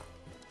 Okay,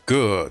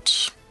 Good.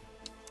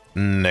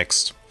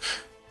 Next.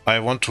 I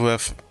want to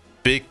have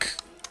big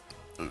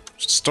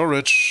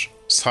storage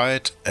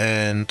side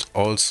and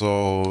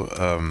also...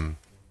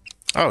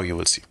 oh, you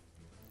will see.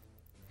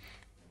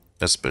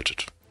 Let's build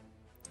it.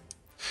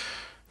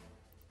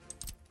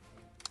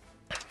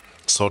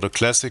 So the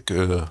classic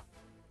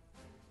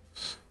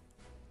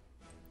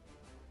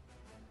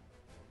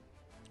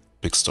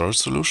big storage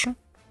solution.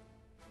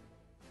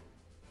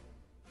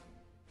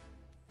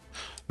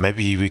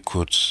 Maybe we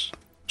could...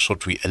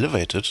 Should we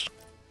elevate it?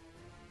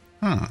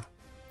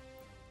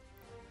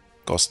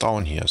 Goes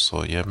down here,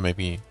 so yeah,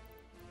 maybe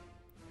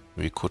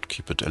we could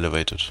keep it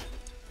elevated.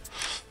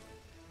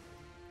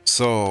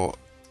 So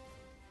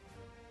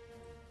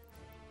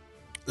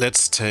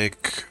let's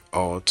take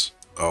out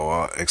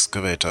our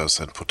excavators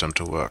and put them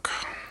to work.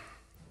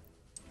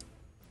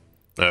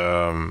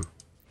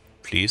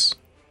 Please.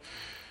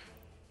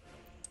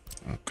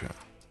 Okay.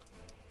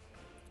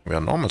 We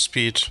are normal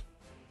speed.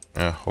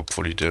 Yeah,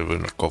 hopefully they will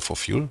not go for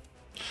fuel.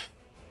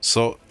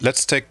 So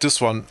let's take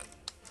this one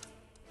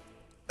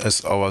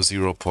as our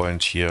 0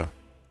 point here.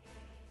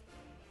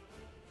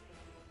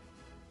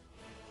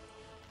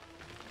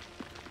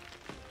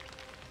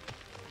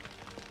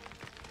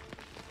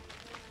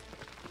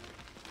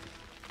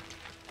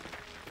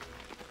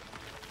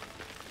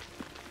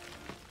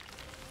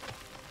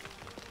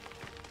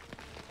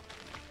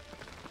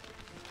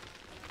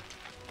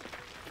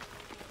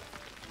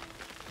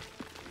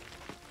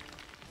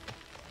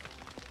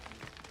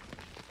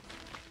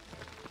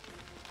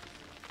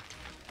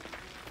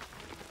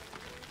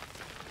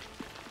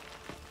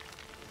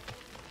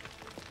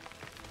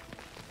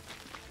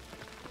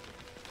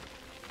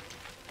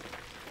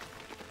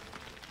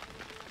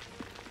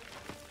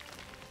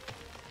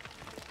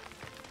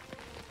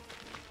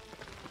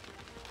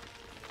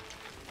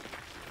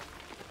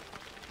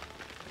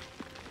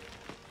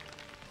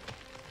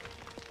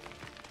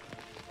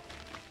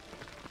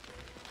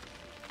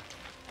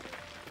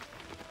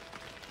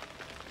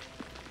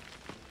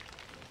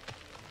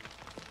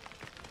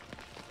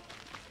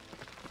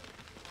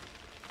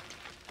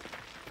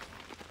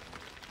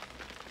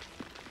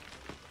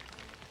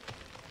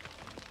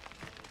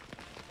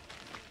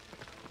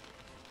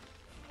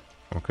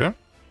 Okay.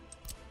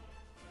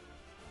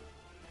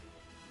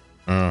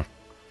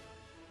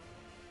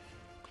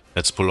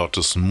 Let's pull out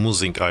the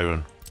smoothing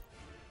iron.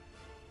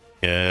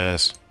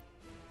 Yes.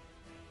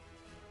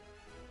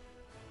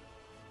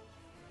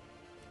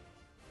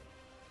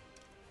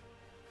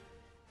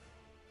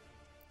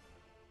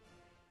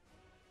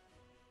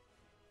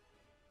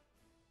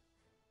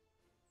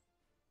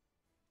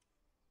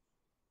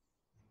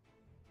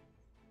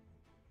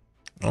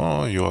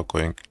 Oh, you are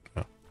going...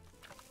 Yeah.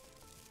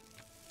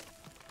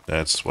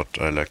 That's what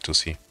I like to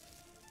see.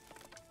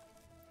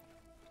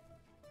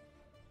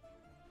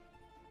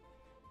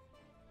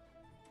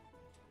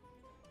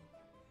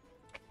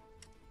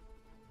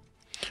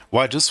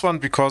 Why this one?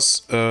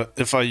 Because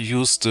if I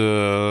use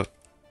the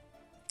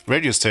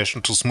radio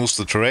station to smooth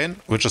the terrain,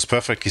 which is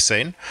perfectly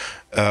sane,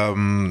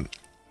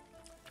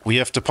 we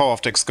have the power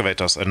of the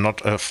excavators and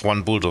not have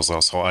one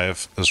bulldozer. So I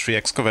have 3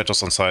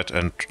 excavators on site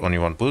and only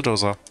 1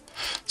 bulldozer.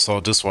 So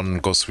this one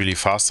goes really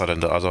faster than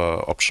the other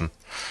option.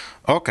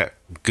 Okay,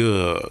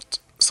 good.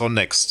 So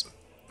next,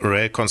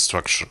 rail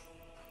construction.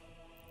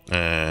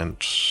 And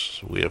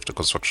we have the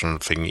construction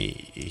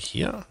thingy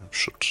here.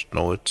 Should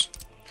know it.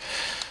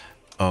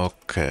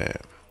 Okay.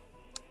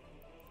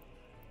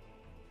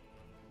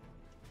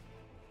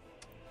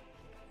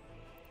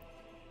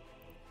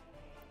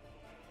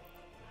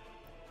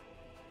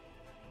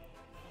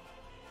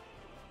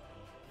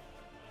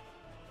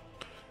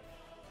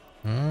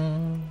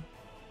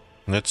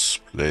 Let's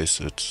place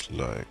it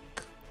like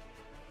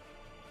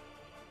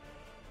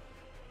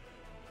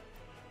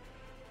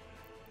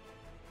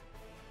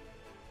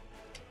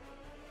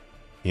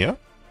here.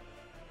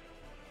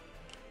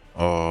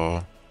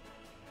 Or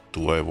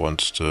do I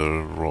want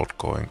the road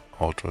going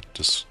outward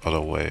this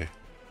other way?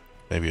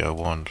 Maybe I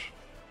want.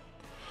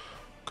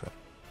 Okay.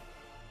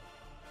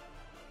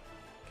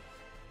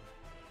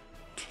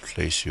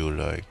 Place you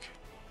like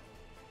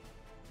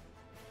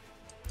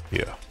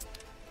here.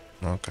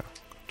 Okay.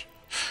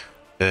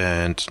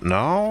 And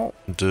now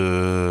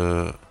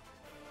the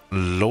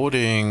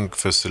loading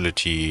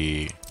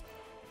facility.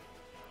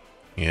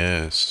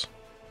 Yes.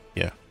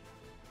 Yeah.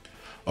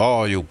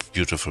 Oh, you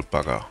beautiful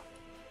bugger.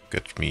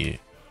 Get me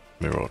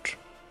mirrored.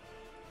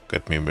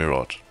 Get me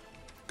mirrored.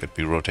 Get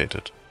me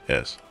rotated.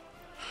 Yes.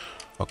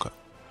 Okay.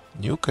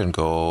 You can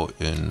go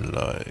in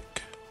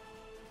like...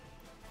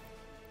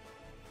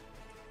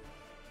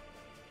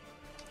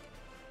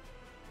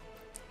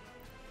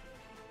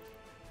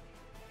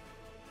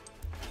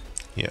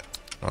 Yeah,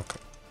 okay,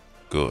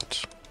 good.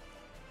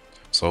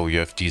 So you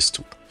have these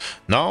two.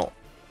 Now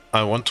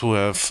I want to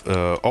have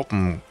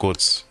open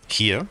goods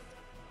here,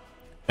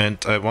 and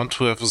I want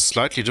to have a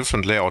slightly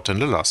different layout than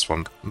the last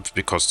one,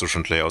 because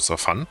different layouts are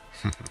fun.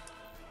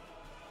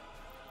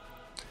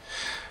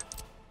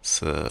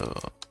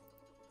 So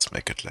let's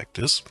make it like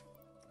this.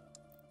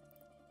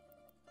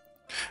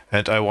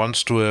 and I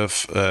want to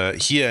have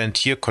here and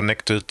here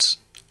connected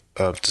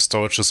the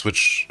storages,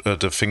 which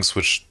the things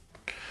which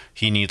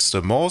he needs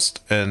the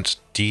most, and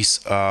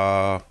these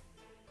are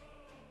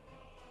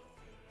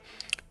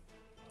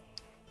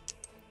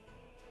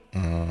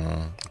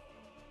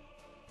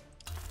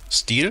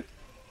steel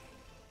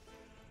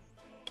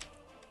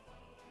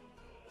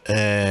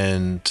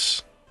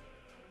and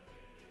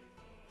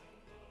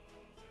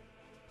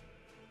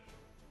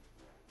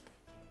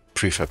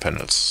prefab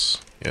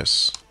panels.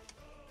 Yes.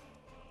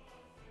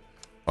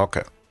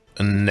 Okay.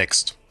 And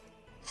next.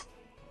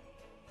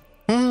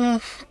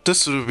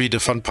 This will be the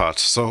fun part.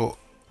 So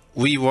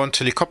we want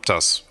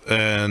helicopters,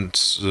 and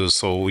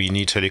so we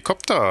need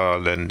helicopter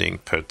landing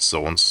pad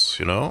zones,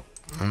 you know.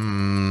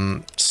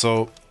 And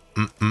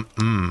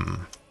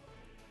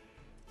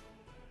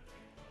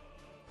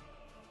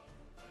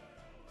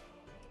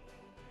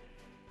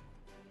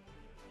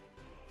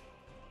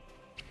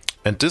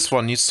this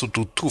one needs to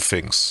do two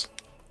things.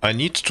 I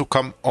need to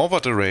come over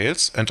the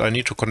rails, and I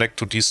need to connect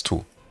to these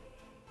two.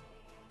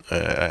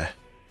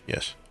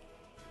 Yes.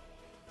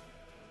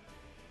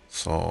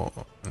 So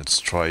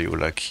let's try you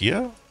like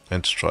here,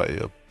 and try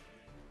your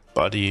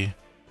body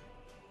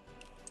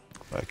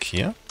like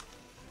here.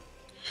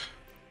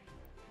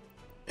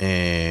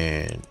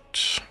 And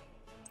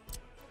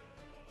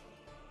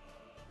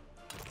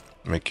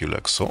make you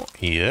like so.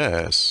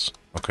 Yes.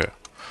 Okay.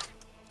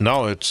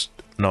 Now it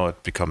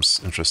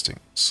becomes interesting.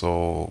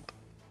 So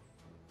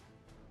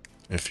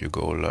if you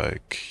go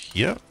like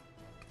here,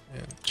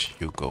 and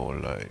you go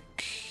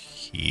like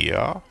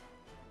here.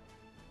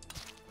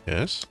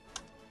 Yes.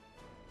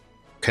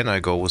 Can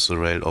I go with the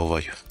rail over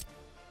here?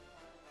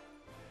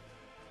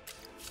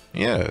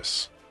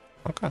 Yes.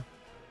 Okay.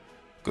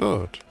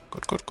 Good.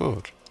 Good, good,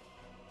 good.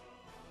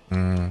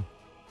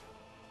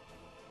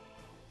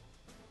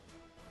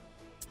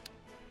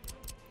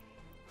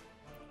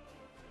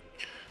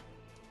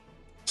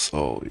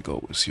 So we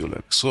go with you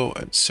like so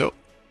and so.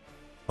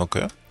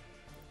 Okay.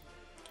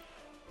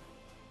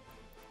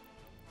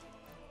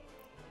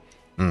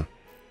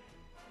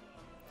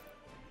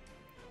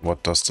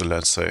 What does the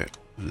LED say?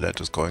 LED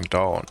is going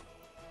down.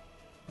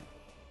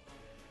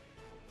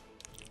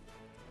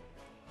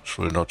 Which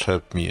will not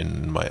help me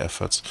in my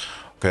efforts.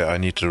 Okay, I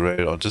need the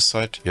rail on this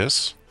side,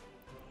 yes.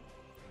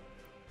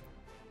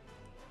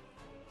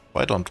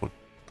 Why don't we?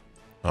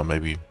 Oh,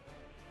 maybe.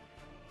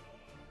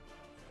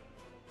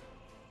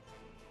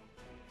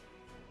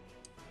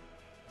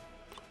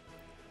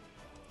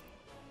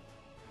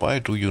 Why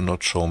do you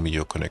not show me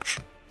your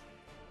connection?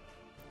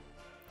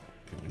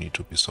 You need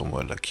to be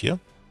somewhere like here.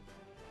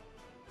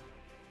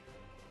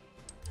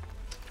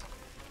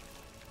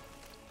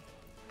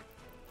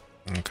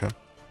 Okay.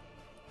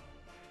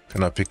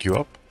 Can I pick you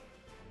up?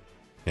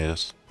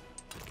 Yes.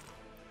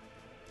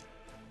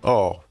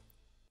 Oh.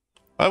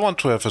 I want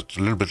to have it a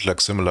little bit like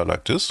similar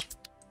like this.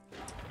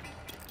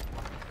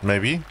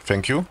 Maybe.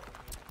 Thank you.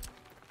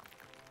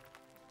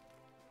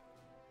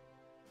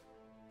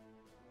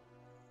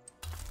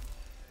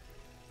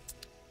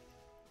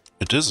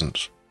 It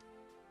isn't.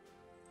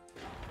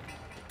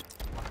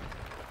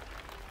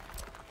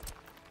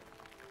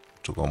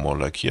 To go more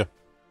like here.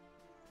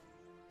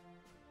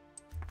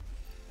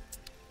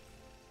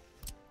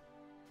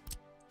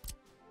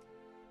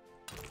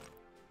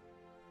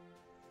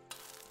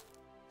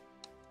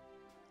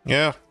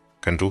 Yeah,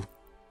 can do.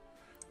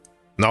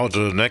 Now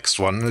the next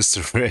one is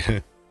the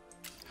rail.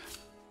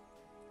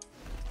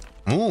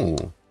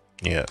 Ooh.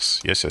 Yes,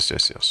 yes, yes,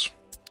 yes, yes.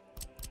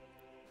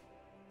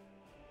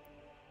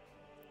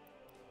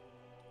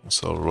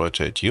 So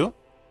rotate you.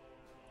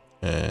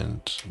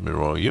 And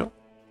mirror you.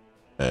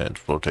 And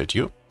rotate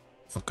you.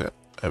 Okay,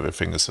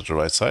 everything is at the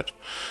right side.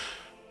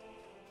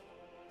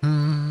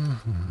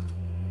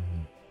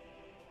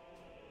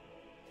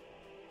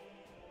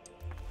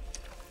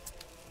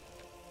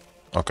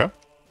 Okay.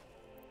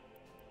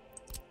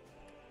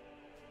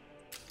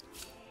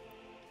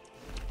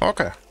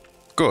 Okay,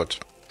 good.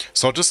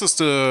 So this is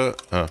the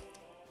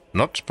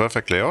not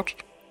perfect layout.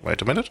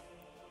 Wait a minute.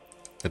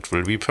 It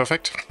will be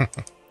perfect.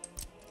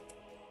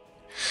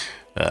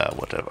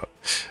 Whatever.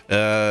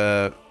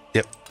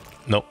 Yep.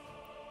 No.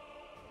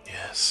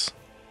 Yes.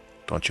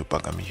 Don't you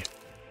bugger me.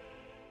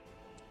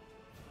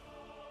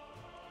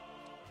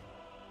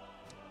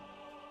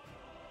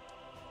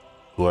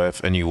 Do I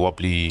have any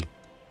wobbly,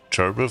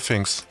 terrible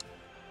things?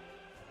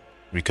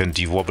 We can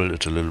de-wobble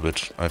it a little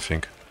bit, I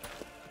think.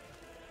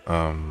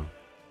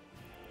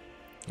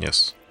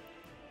 Yes.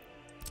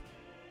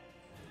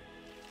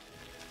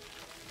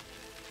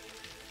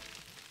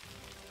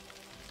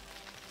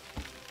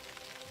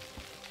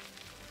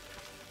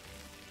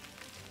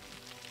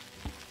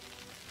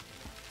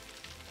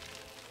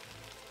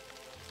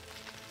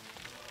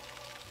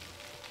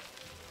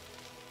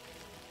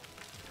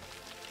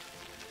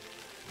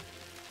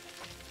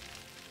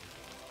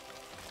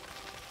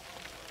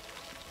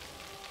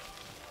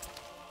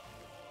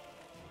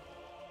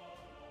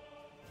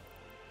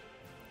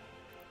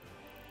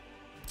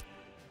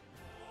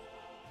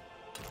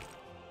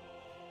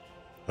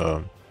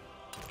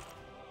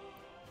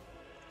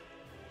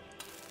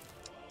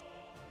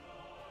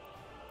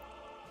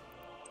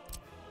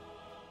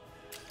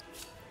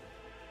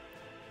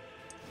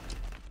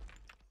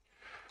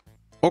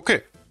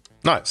 Okay,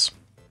 nice.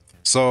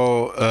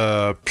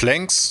 So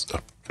planks?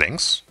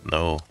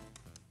 No.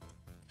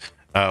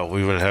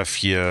 We will have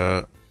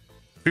here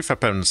prefab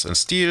panels and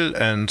steel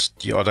and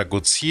the other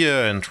goods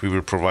here, and we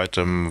will provide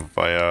them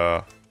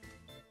via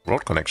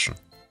road connection.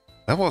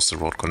 That was the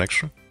road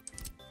connection.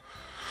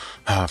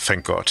 Ah,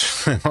 thank God.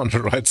 I'm on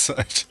the right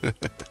side.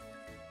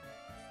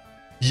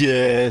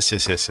 Yes.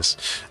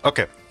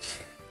 Okay,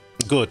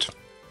 good.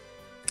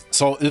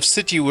 So if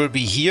city will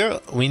be here,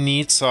 we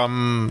need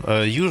some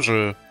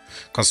usual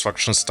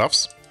construction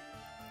stuffs.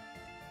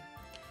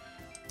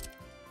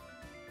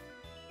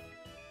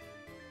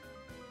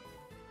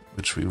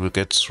 Which we will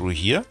get through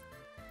here.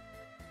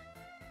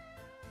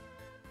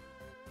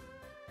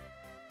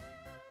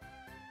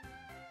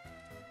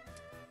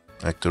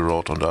 Like the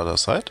road on the other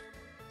side.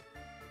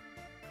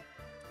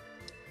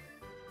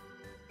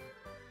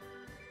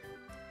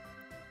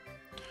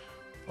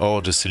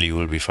 Oh, the silly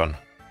will be fun.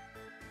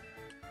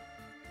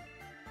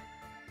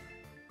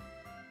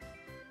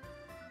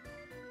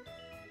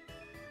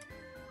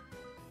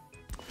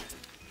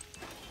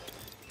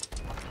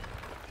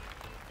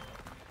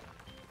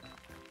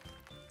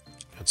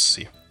 Let's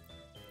see.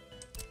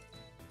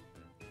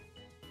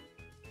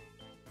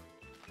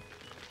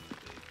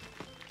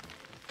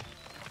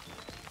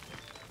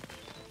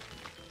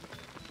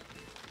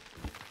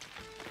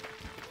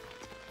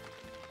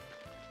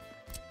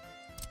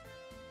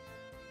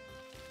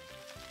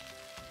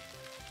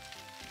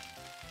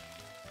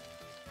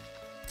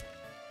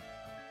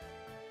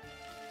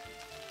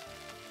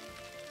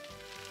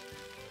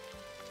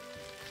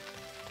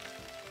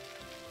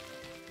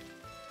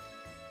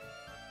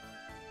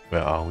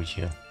 Where are we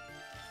here?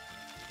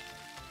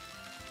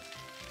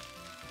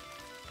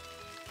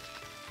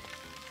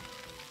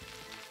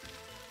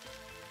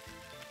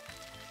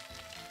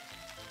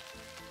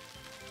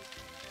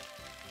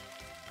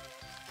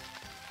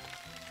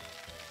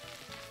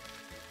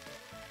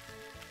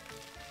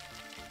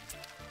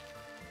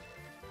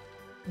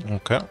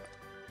 Okay.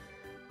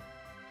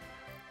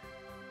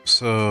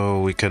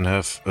 So we can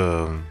have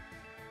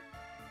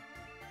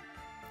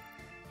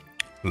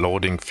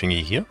loading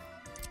thingy here.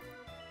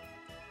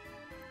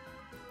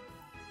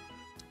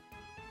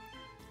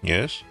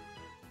 Yes.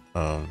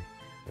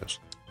 Yes.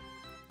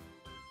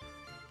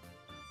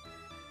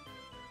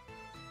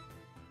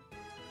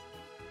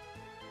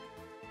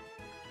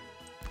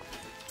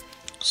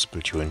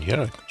 Split you in here,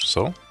 like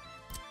so.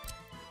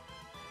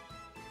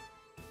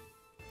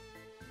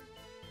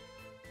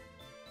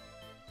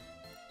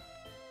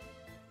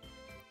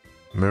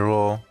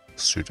 Mirror,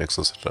 street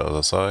access at the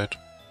other side.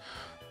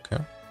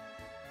 Okay.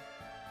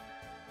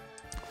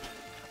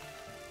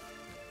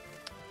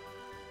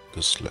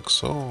 Just like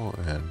so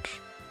and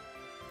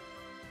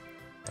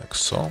like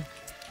so.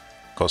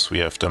 Because we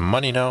have the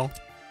money now.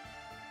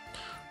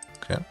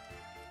 Okay.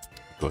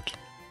 Good.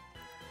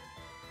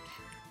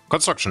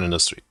 Construction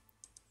industry.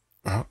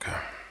 Okay.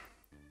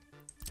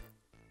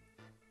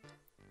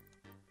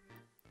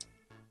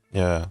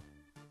 Yeah.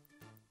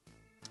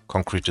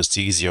 Concrete is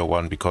the easier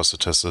one because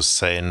it has the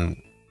same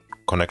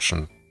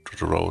connection to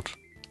the road.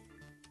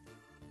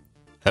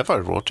 Have I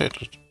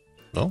rotated?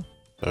 No?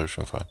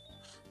 Everything fine.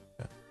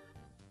 Yeah.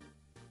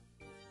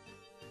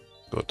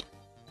 Good.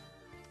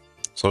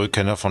 So we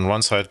can have on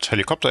one side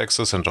helicopter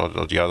access and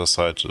on the other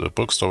side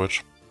bulk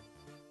storage.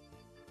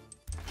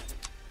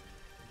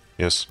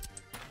 Yes.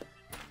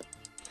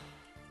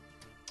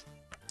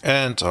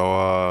 And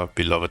our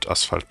beloved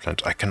asphalt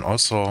plant. I can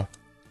also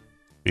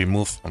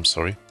remove, I'm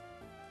sorry.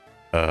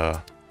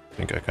 I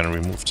think I can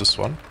remove this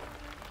one.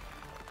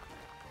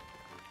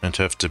 And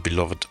have the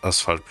beloved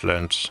asphalt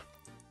plant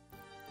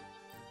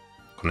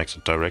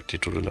connected directly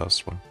to the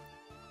last one.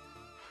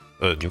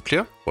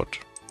 Nuclear? What?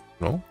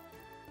 No?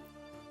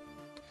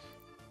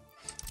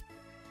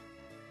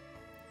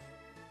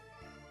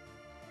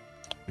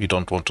 We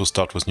don't want to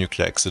start with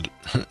nuclear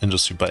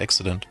industry by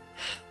accident.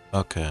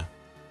 Okay.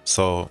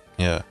 So,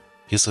 yeah.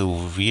 Here's a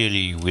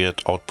really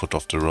weird output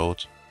of the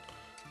road.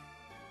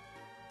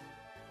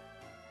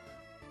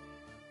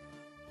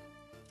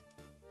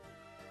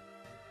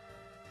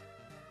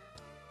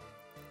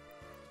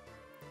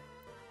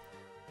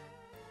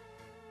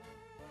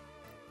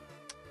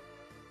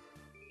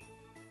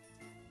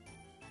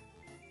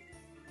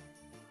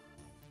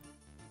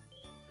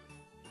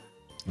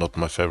 Not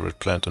my favorite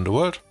plant in the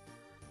world.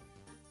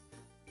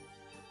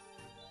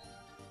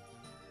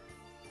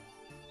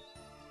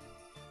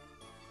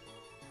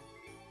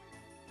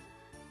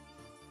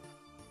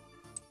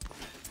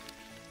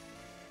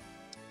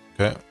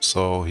 Okay,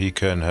 so he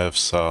can have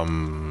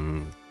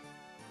some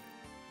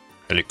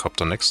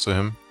helicopter next to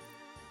him.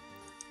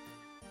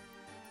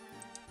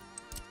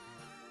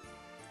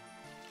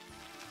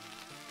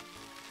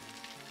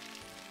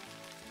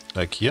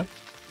 Like here.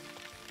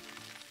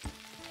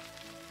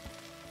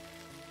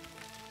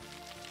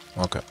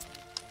 Okay.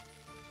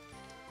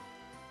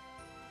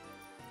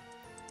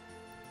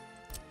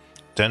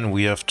 Then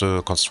we have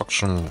the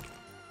construction,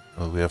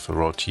 we have a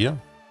road here.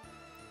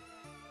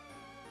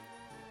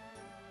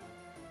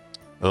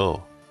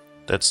 Oh,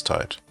 that's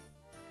tight.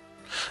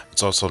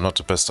 it's also not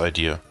the best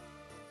idea.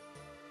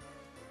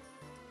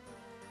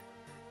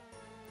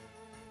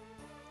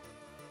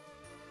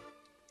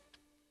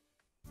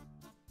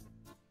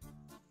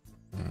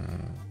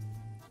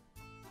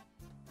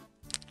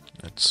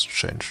 Let's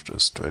change the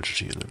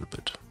strategy a little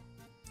bit.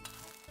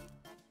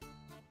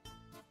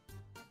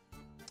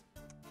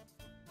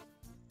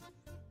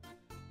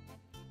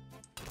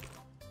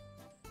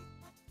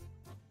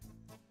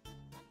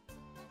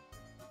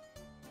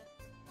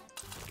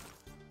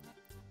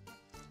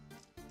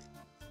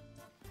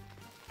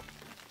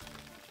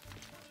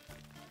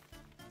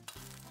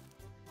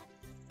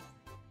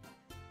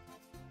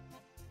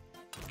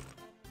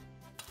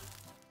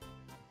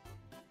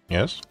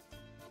 Yes.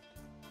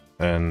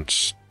 And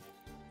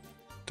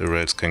the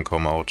rails can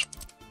come out.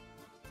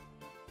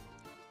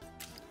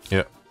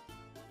 Yeah.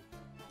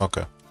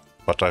 Okay.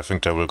 But I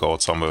think they will go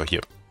out somewhere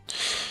here.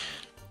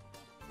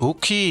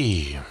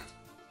 Okay.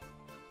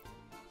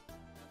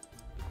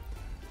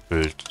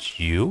 Build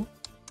you?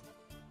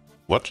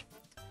 What?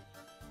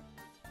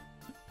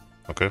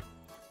 Okay.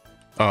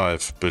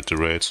 I've built the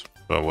rails,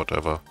 or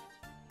whatever.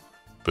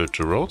 Build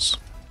the roads.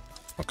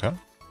 Okay.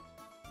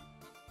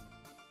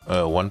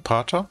 One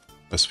parter,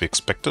 as we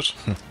expected.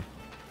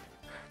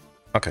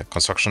 Okay,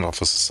 construction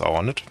offices are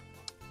on it.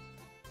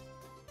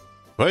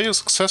 Were you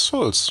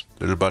successful,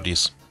 little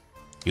buddies?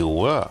 You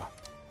were.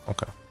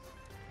 Okay.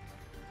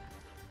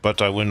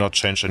 But I will not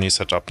change any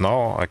setup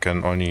now. I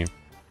can only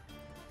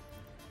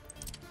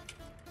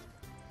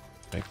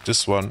make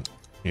this one.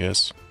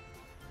 Yes.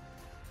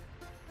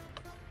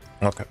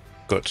 Okay,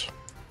 good.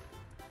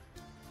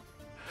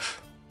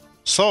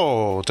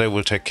 So, they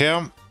will take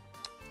care.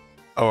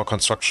 Our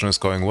construction is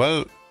going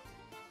well.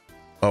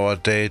 Our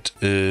date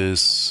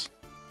is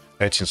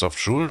 18th of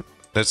June.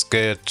 Let's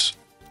get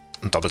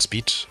double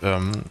speed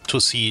to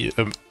see,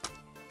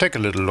 take a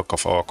little look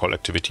of our call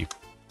activity.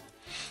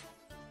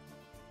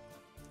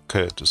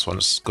 Okay, this one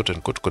is good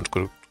and good.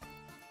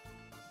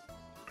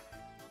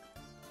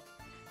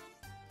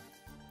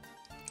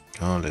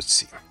 Oh, let's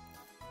see.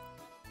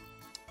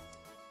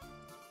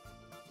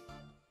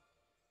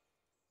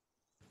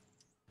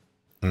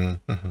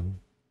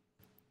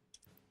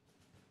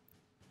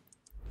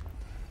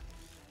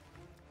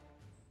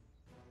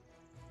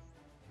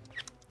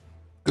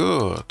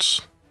 Good.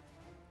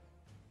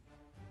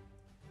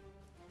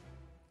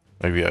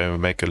 Maybe I will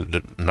make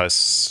a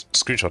nice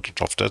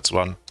screenshot of that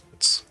one.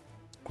 It's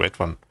a great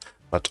one.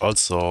 But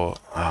also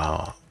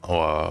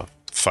our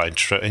fine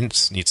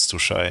trains needs to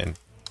shine.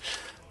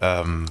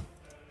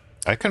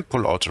 I can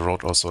pull out the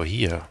road also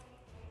here.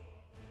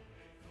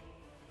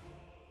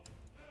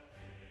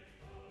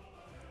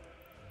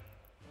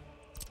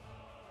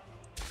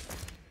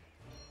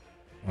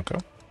 Okay.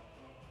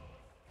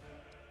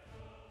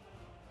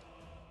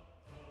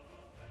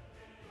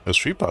 A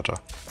three-parter.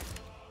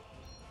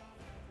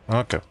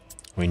 Okay.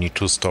 We need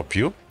to stop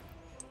you.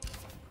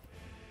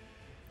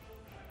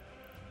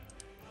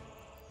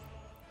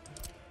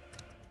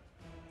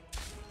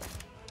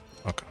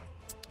 Okay.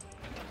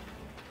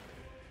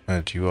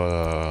 And you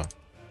are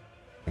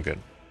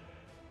again.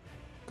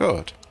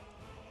 Good.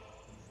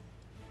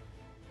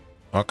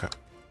 Okay.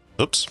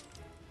 Oops.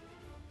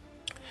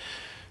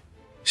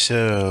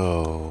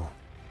 So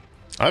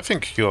I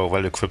think you are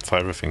well equipped for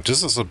everything.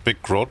 This is a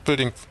big road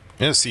building.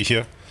 Yeah, see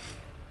here.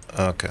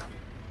 Okay.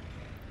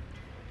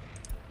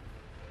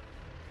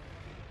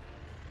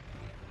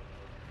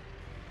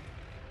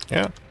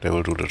 Yeah, they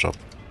will do the job.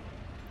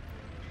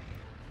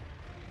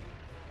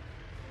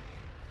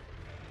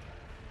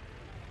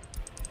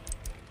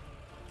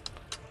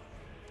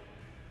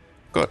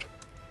 Good.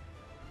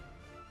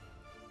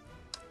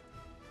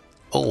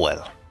 Oh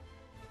well.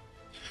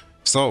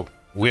 So,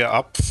 we are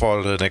up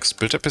for the next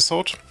build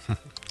episode.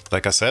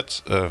 Like I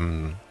said,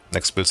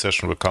 next build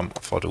session will come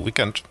for the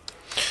weekend.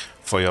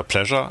 For your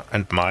pleasure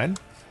and mine.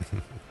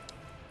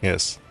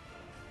 Yes.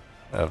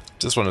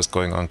 This one is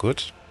going on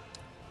good.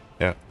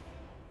 Yeah.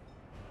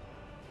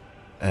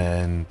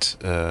 And,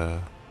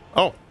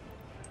 oh,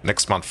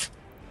 next month.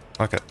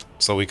 Okay,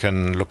 so we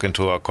can look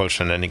into our call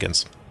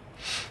shenanigans.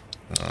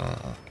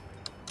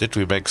 Did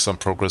we make some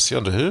progress here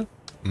on the hill?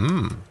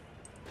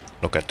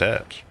 Look at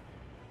that.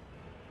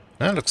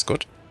 Yeah, looks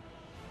good.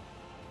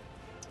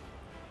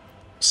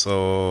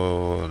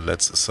 So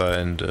let's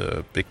assign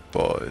the big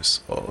boys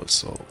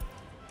also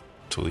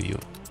to you.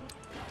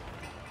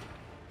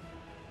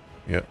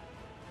 Yeah.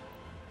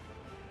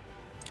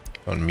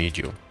 On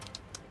medium.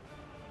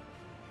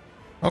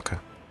 Okay.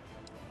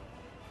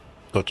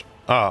 Good.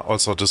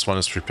 Also this one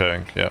is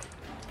preparing, yeah.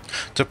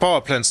 The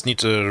power plants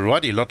need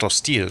already a lot of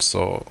steel,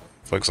 so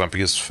for example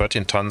he has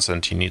 13 tons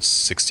and he needs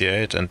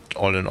 68 and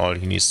all in all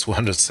he needs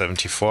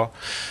 274.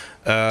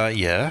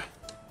 Yeah.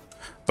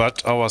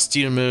 But our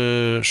steel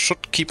mill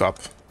should keep up.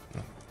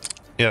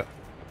 Yeah.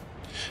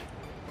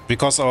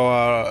 Because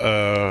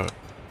our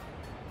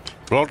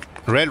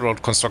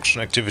railroad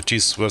construction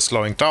activities were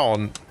slowing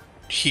down,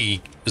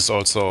 he is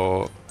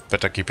also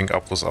better keeping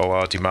up with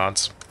our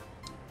demands.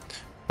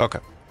 Okay.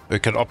 We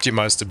can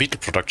optimize the beetle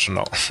production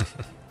now.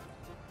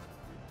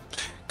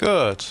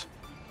 Good.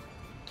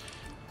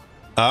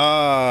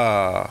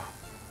 Ah,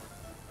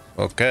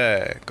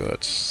 okay,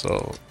 good.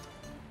 So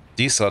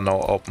these are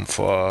now open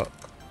for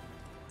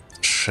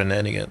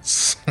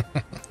shenanigans.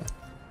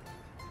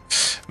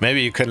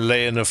 Maybe you can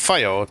lay in a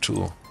fire or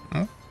two.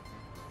 Hmm?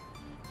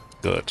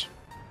 Good.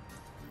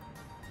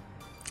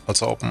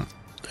 Also open.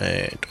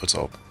 And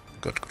also open.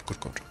 Good, good, good,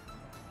 good.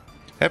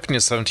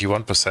 Happiness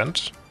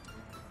 71%.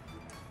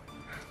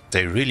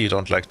 They really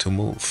don't like to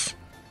move.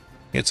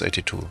 It's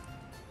 82.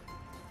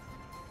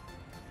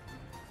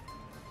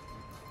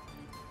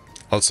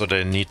 Also,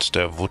 they need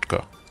their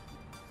vodka.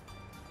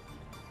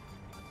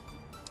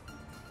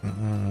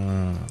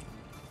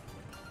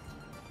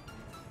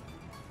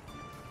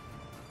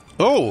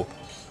 Oh!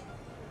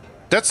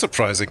 That's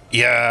surprising.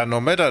 Yeah,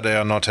 no matter they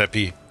are not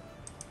happy.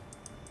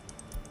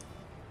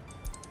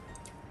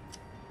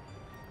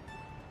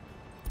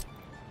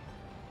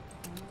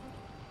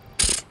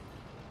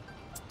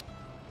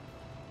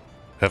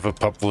 Have a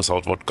pub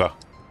without vodka.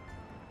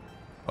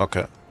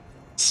 Okay.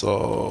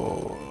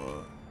 So...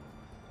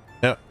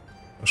 yeah.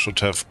 Should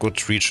have good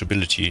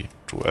reachability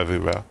to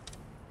everywhere.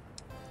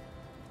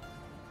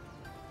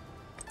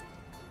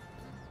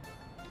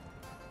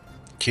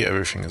 Here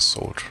everything is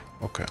sold.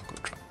 Okay,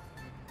 good.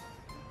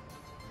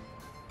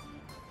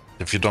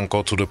 If you don't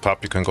go to the pub,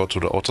 you can go to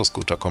the auto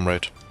scooter,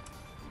 comrade.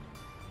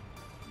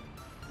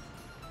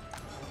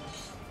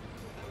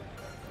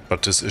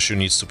 But this issue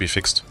needs to be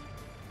fixed.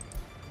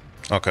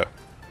 Okay.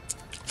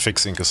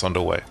 Fixing is on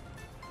the way.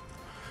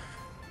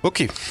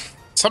 Okay.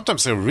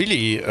 Sometimes they're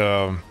really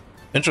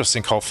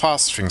interesting how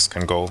fast things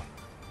can go.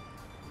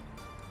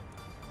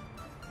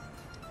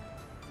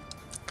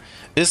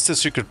 Is the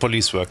secret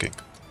police working?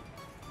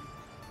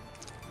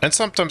 And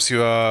sometimes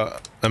you are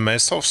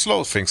amazed how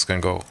slow things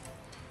can go.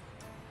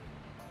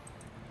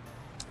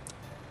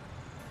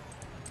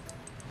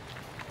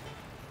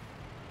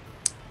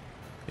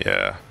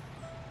 Yeah.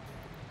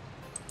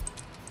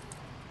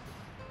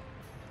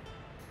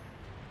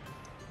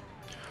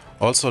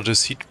 Also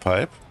this heat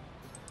pipe.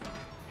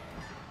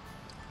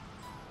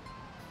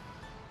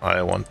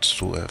 I want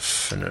to have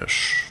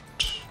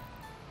finished.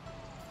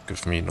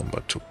 Give me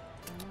number 2.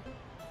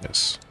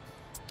 Yes.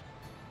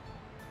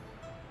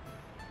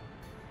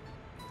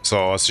 So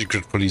our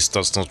secret police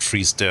does not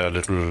freeze their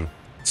little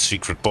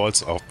secret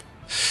balls up.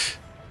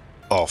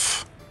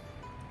 Off.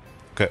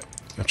 Okay.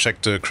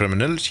 Check the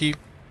criminality.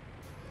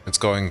 It's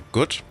going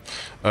good.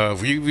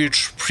 We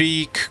reach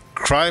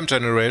pre-crime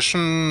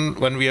generation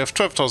when we have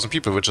 12,000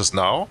 people, which is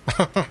now.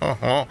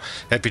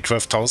 Happy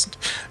 12,000.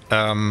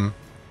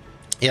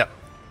 Yeah.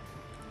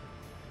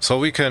 So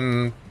we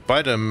can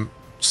buy them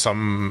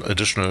some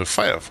additional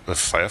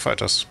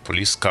firefighters,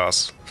 police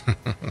cars.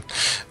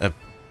 And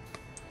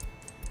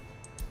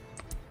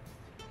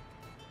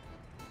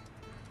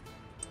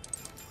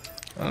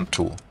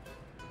 2.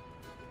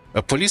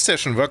 A police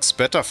station works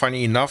better,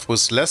 funny enough,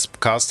 with less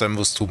cars than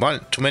with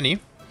too many,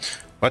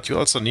 but you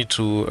also need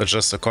to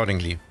adjust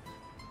accordingly.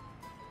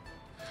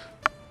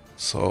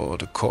 So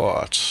the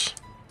court.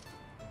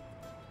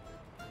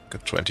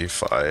 Get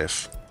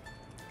 25,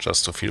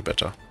 just to feel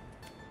better.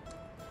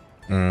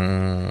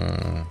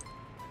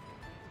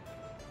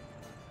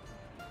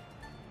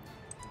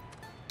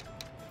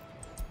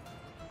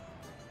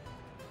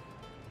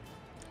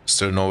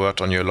 Still no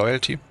word on your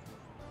loyalty.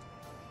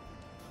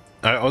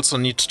 I also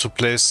need to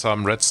place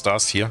some red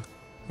stars here.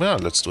 Yeah,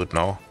 let's do it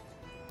now.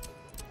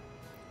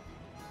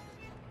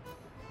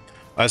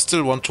 I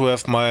still want to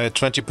have my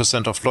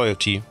 20% of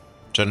loyalty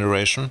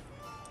generation,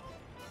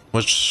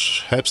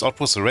 which helps out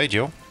with the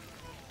radio.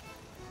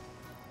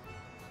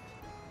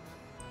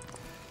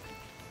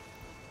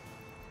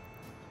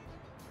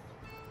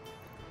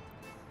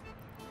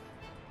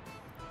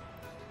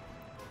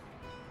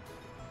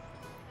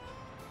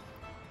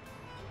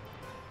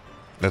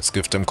 Let's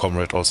give them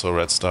comrade also a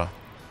red star.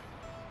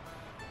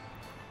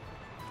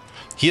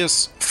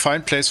 Here's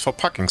fine place for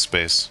parking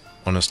space,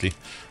 honestly.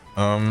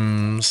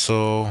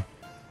 So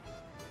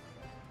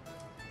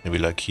maybe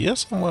like here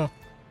somewhere.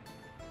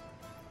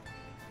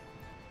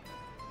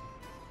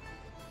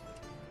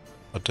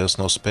 But there's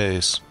no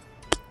space.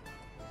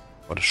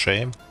 What a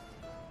shame.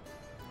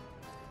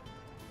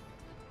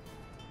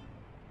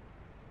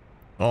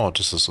 Oh,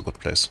 this is a good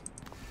place.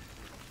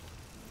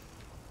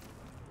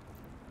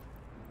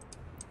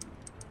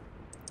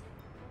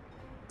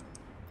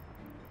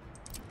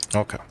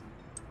 Okay.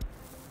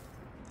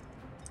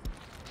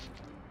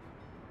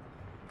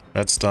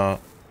 Red star,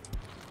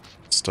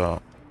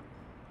 star,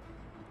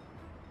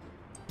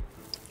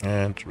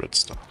 and red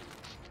star.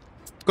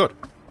 Good.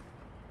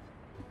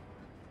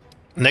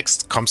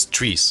 Next comes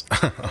trees.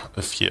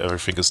 If here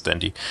everything is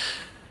dandy.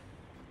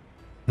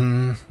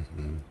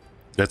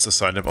 Let's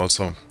assign them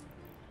also,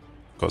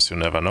 because you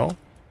never know.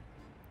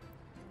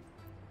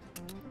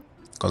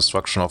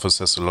 Construction office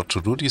has a lot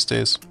to do these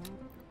days.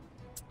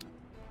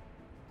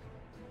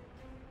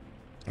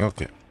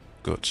 Okay,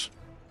 good.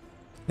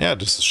 Yeah,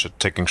 this is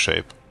taking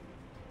shape.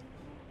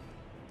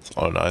 It's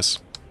all nice.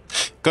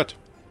 Good.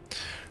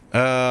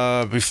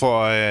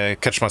 Before I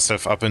catch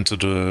myself up into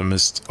the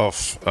mist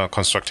of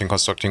constructing.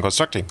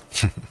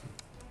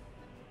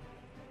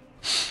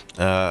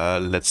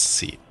 Let's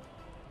see.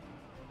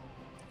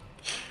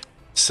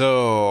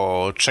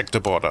 So, check the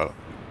border.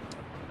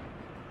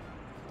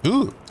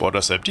 Ooh,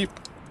 border's empty.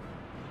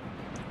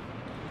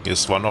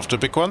 Here's one of the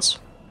big ones.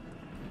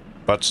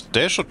 But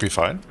they should be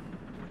fine.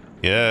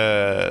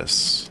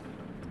 Yes.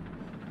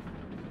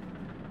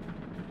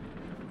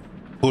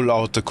 Pull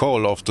out the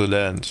coal off the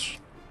land,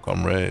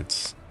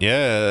 comrades.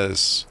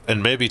 Yes.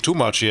 And maybe too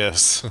much,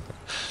 yes.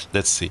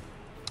 Let's see.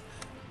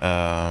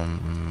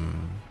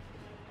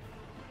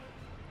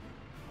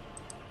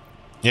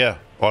 Yeah,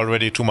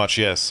 already too much,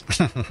 yes.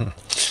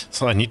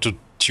 So I need to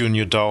tune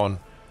you down.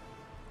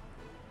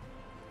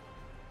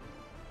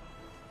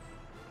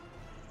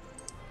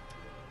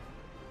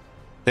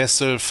 They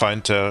still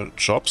find their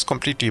jobs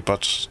completely,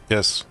 but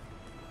yes,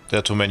 there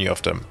are too many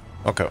of them.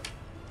 Okay.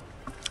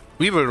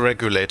 We will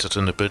regulate it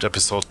in the build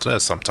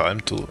episode sometime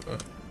to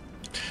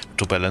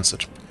balance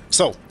it.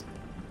 So,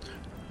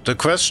 the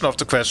question of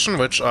the question,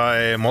 which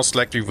I most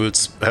likely will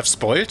have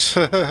spoiled.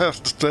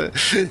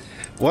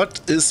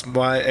 What is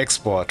my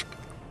export?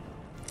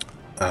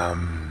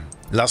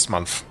 Last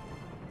month.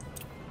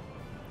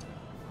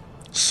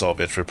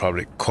 Soviet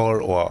Republic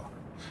coal ore.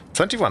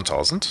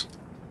 21,000.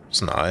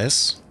 It's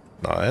nice.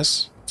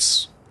 Nice.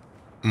 It's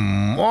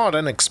more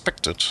than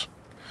expected.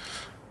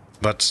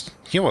 But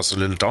here was a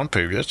little down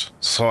period.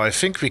 So I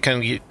think we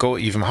can go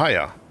even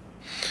higher.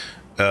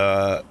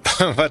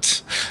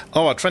 But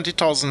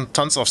 20,000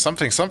 tons of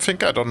something.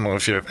 I don't know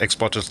if you have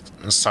exported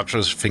such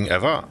a thing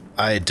ever.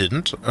 I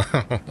didn't.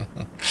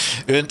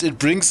 And it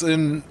brings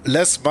in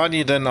less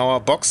money than our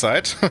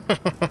bauxite.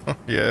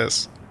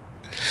 Yes.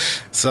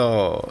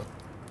 So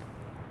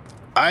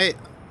I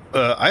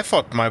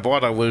thought my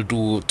border will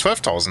do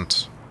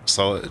 12,000.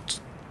 So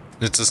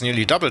it is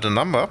nearly double the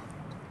number.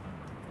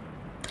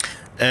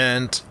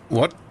 And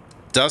what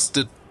does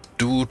it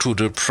do to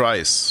the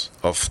price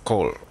of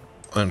coal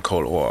and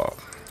coal ore?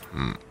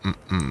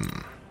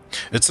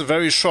 It's a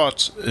very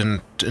short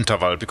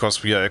interval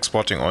because we are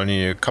exporting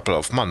only a couple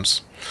of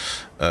months.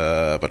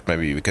 But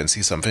maybe we can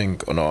see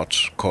something or not.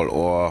 Coal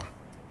ore.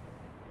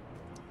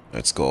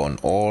 Let's go on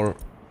ore.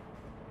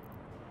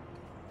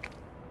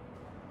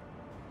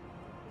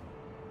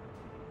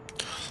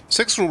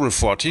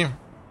 €6.40.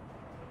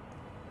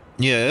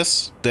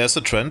 Yes, there's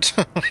a trend.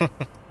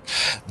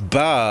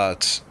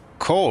 But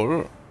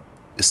coal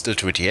is still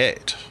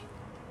 28.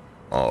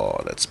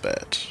 Oh, that's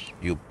bad.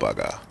 You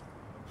bugger.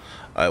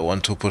 I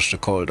want to push the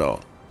coal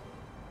down.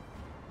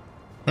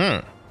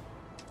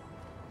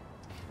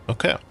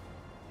 Okay.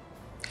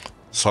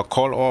 So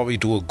coal ore, we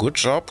do a good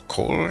job.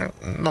 Coal,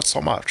 not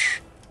so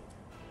much.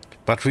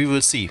 But we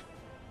will see.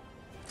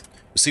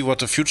 See what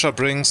the future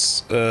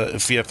brings.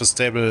 If we have a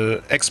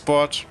stable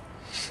export.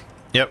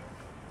 Yep.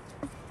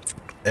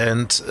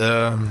 And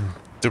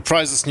the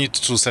prices need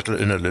to settle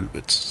in a little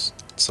bit.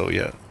 So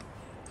yeah.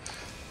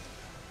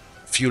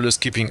 Fuel is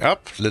keeping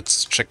up.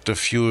 Let's check the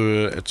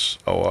fuel at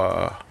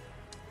our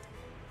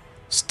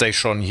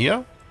station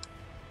here.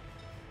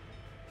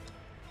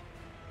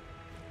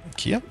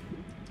 Here?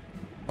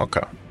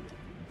 Okay.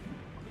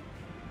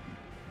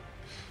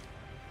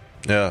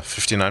 Yeah,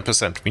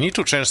 59%. We need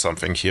to change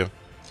something here.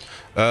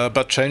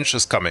 But change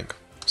is coming.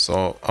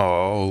 So,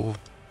 oh,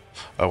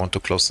 I want to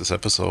close this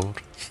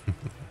episode.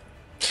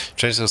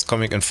 Change is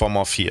coming in form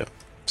of here.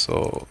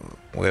 So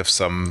we have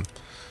some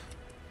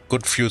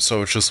good fuel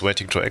storages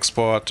waiting to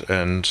export,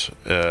 and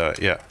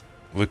yeah,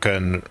 we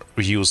can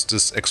reuse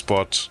this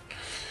export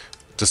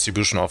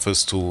distribution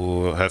office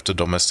to have the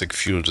domestic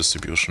fuel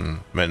distribution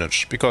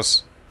managed,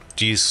 because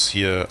these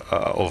here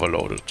are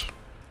overloaded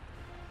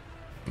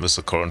with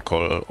the current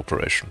coal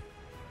operation.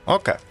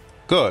 Okay,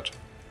 good.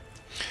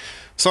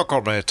 So,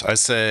 comrade, I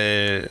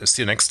say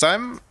see you next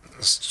time.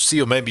 See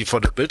you maybe for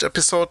the build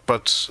episode,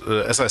 but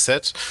as I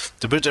said,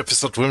 the build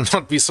episode will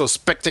not be so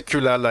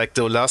spectacular like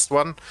the last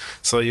one,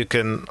 so you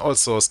can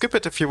also skip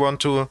it if you want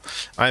to.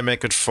 I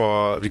make it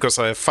because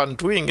I have fun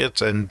doing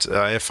it, and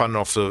I have fun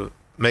of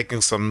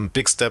making some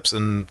big steps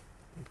in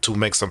to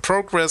make some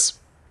progress.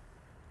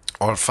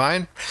 All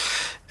fine.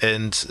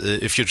 And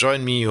if you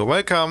join me, you're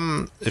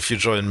welcome. If you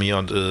join me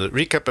on the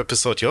recap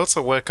episode, you're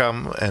also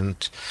welcome.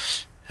 And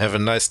have a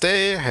nice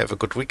day. Have a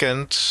good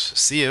weekend.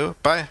 See you.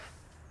 Bye.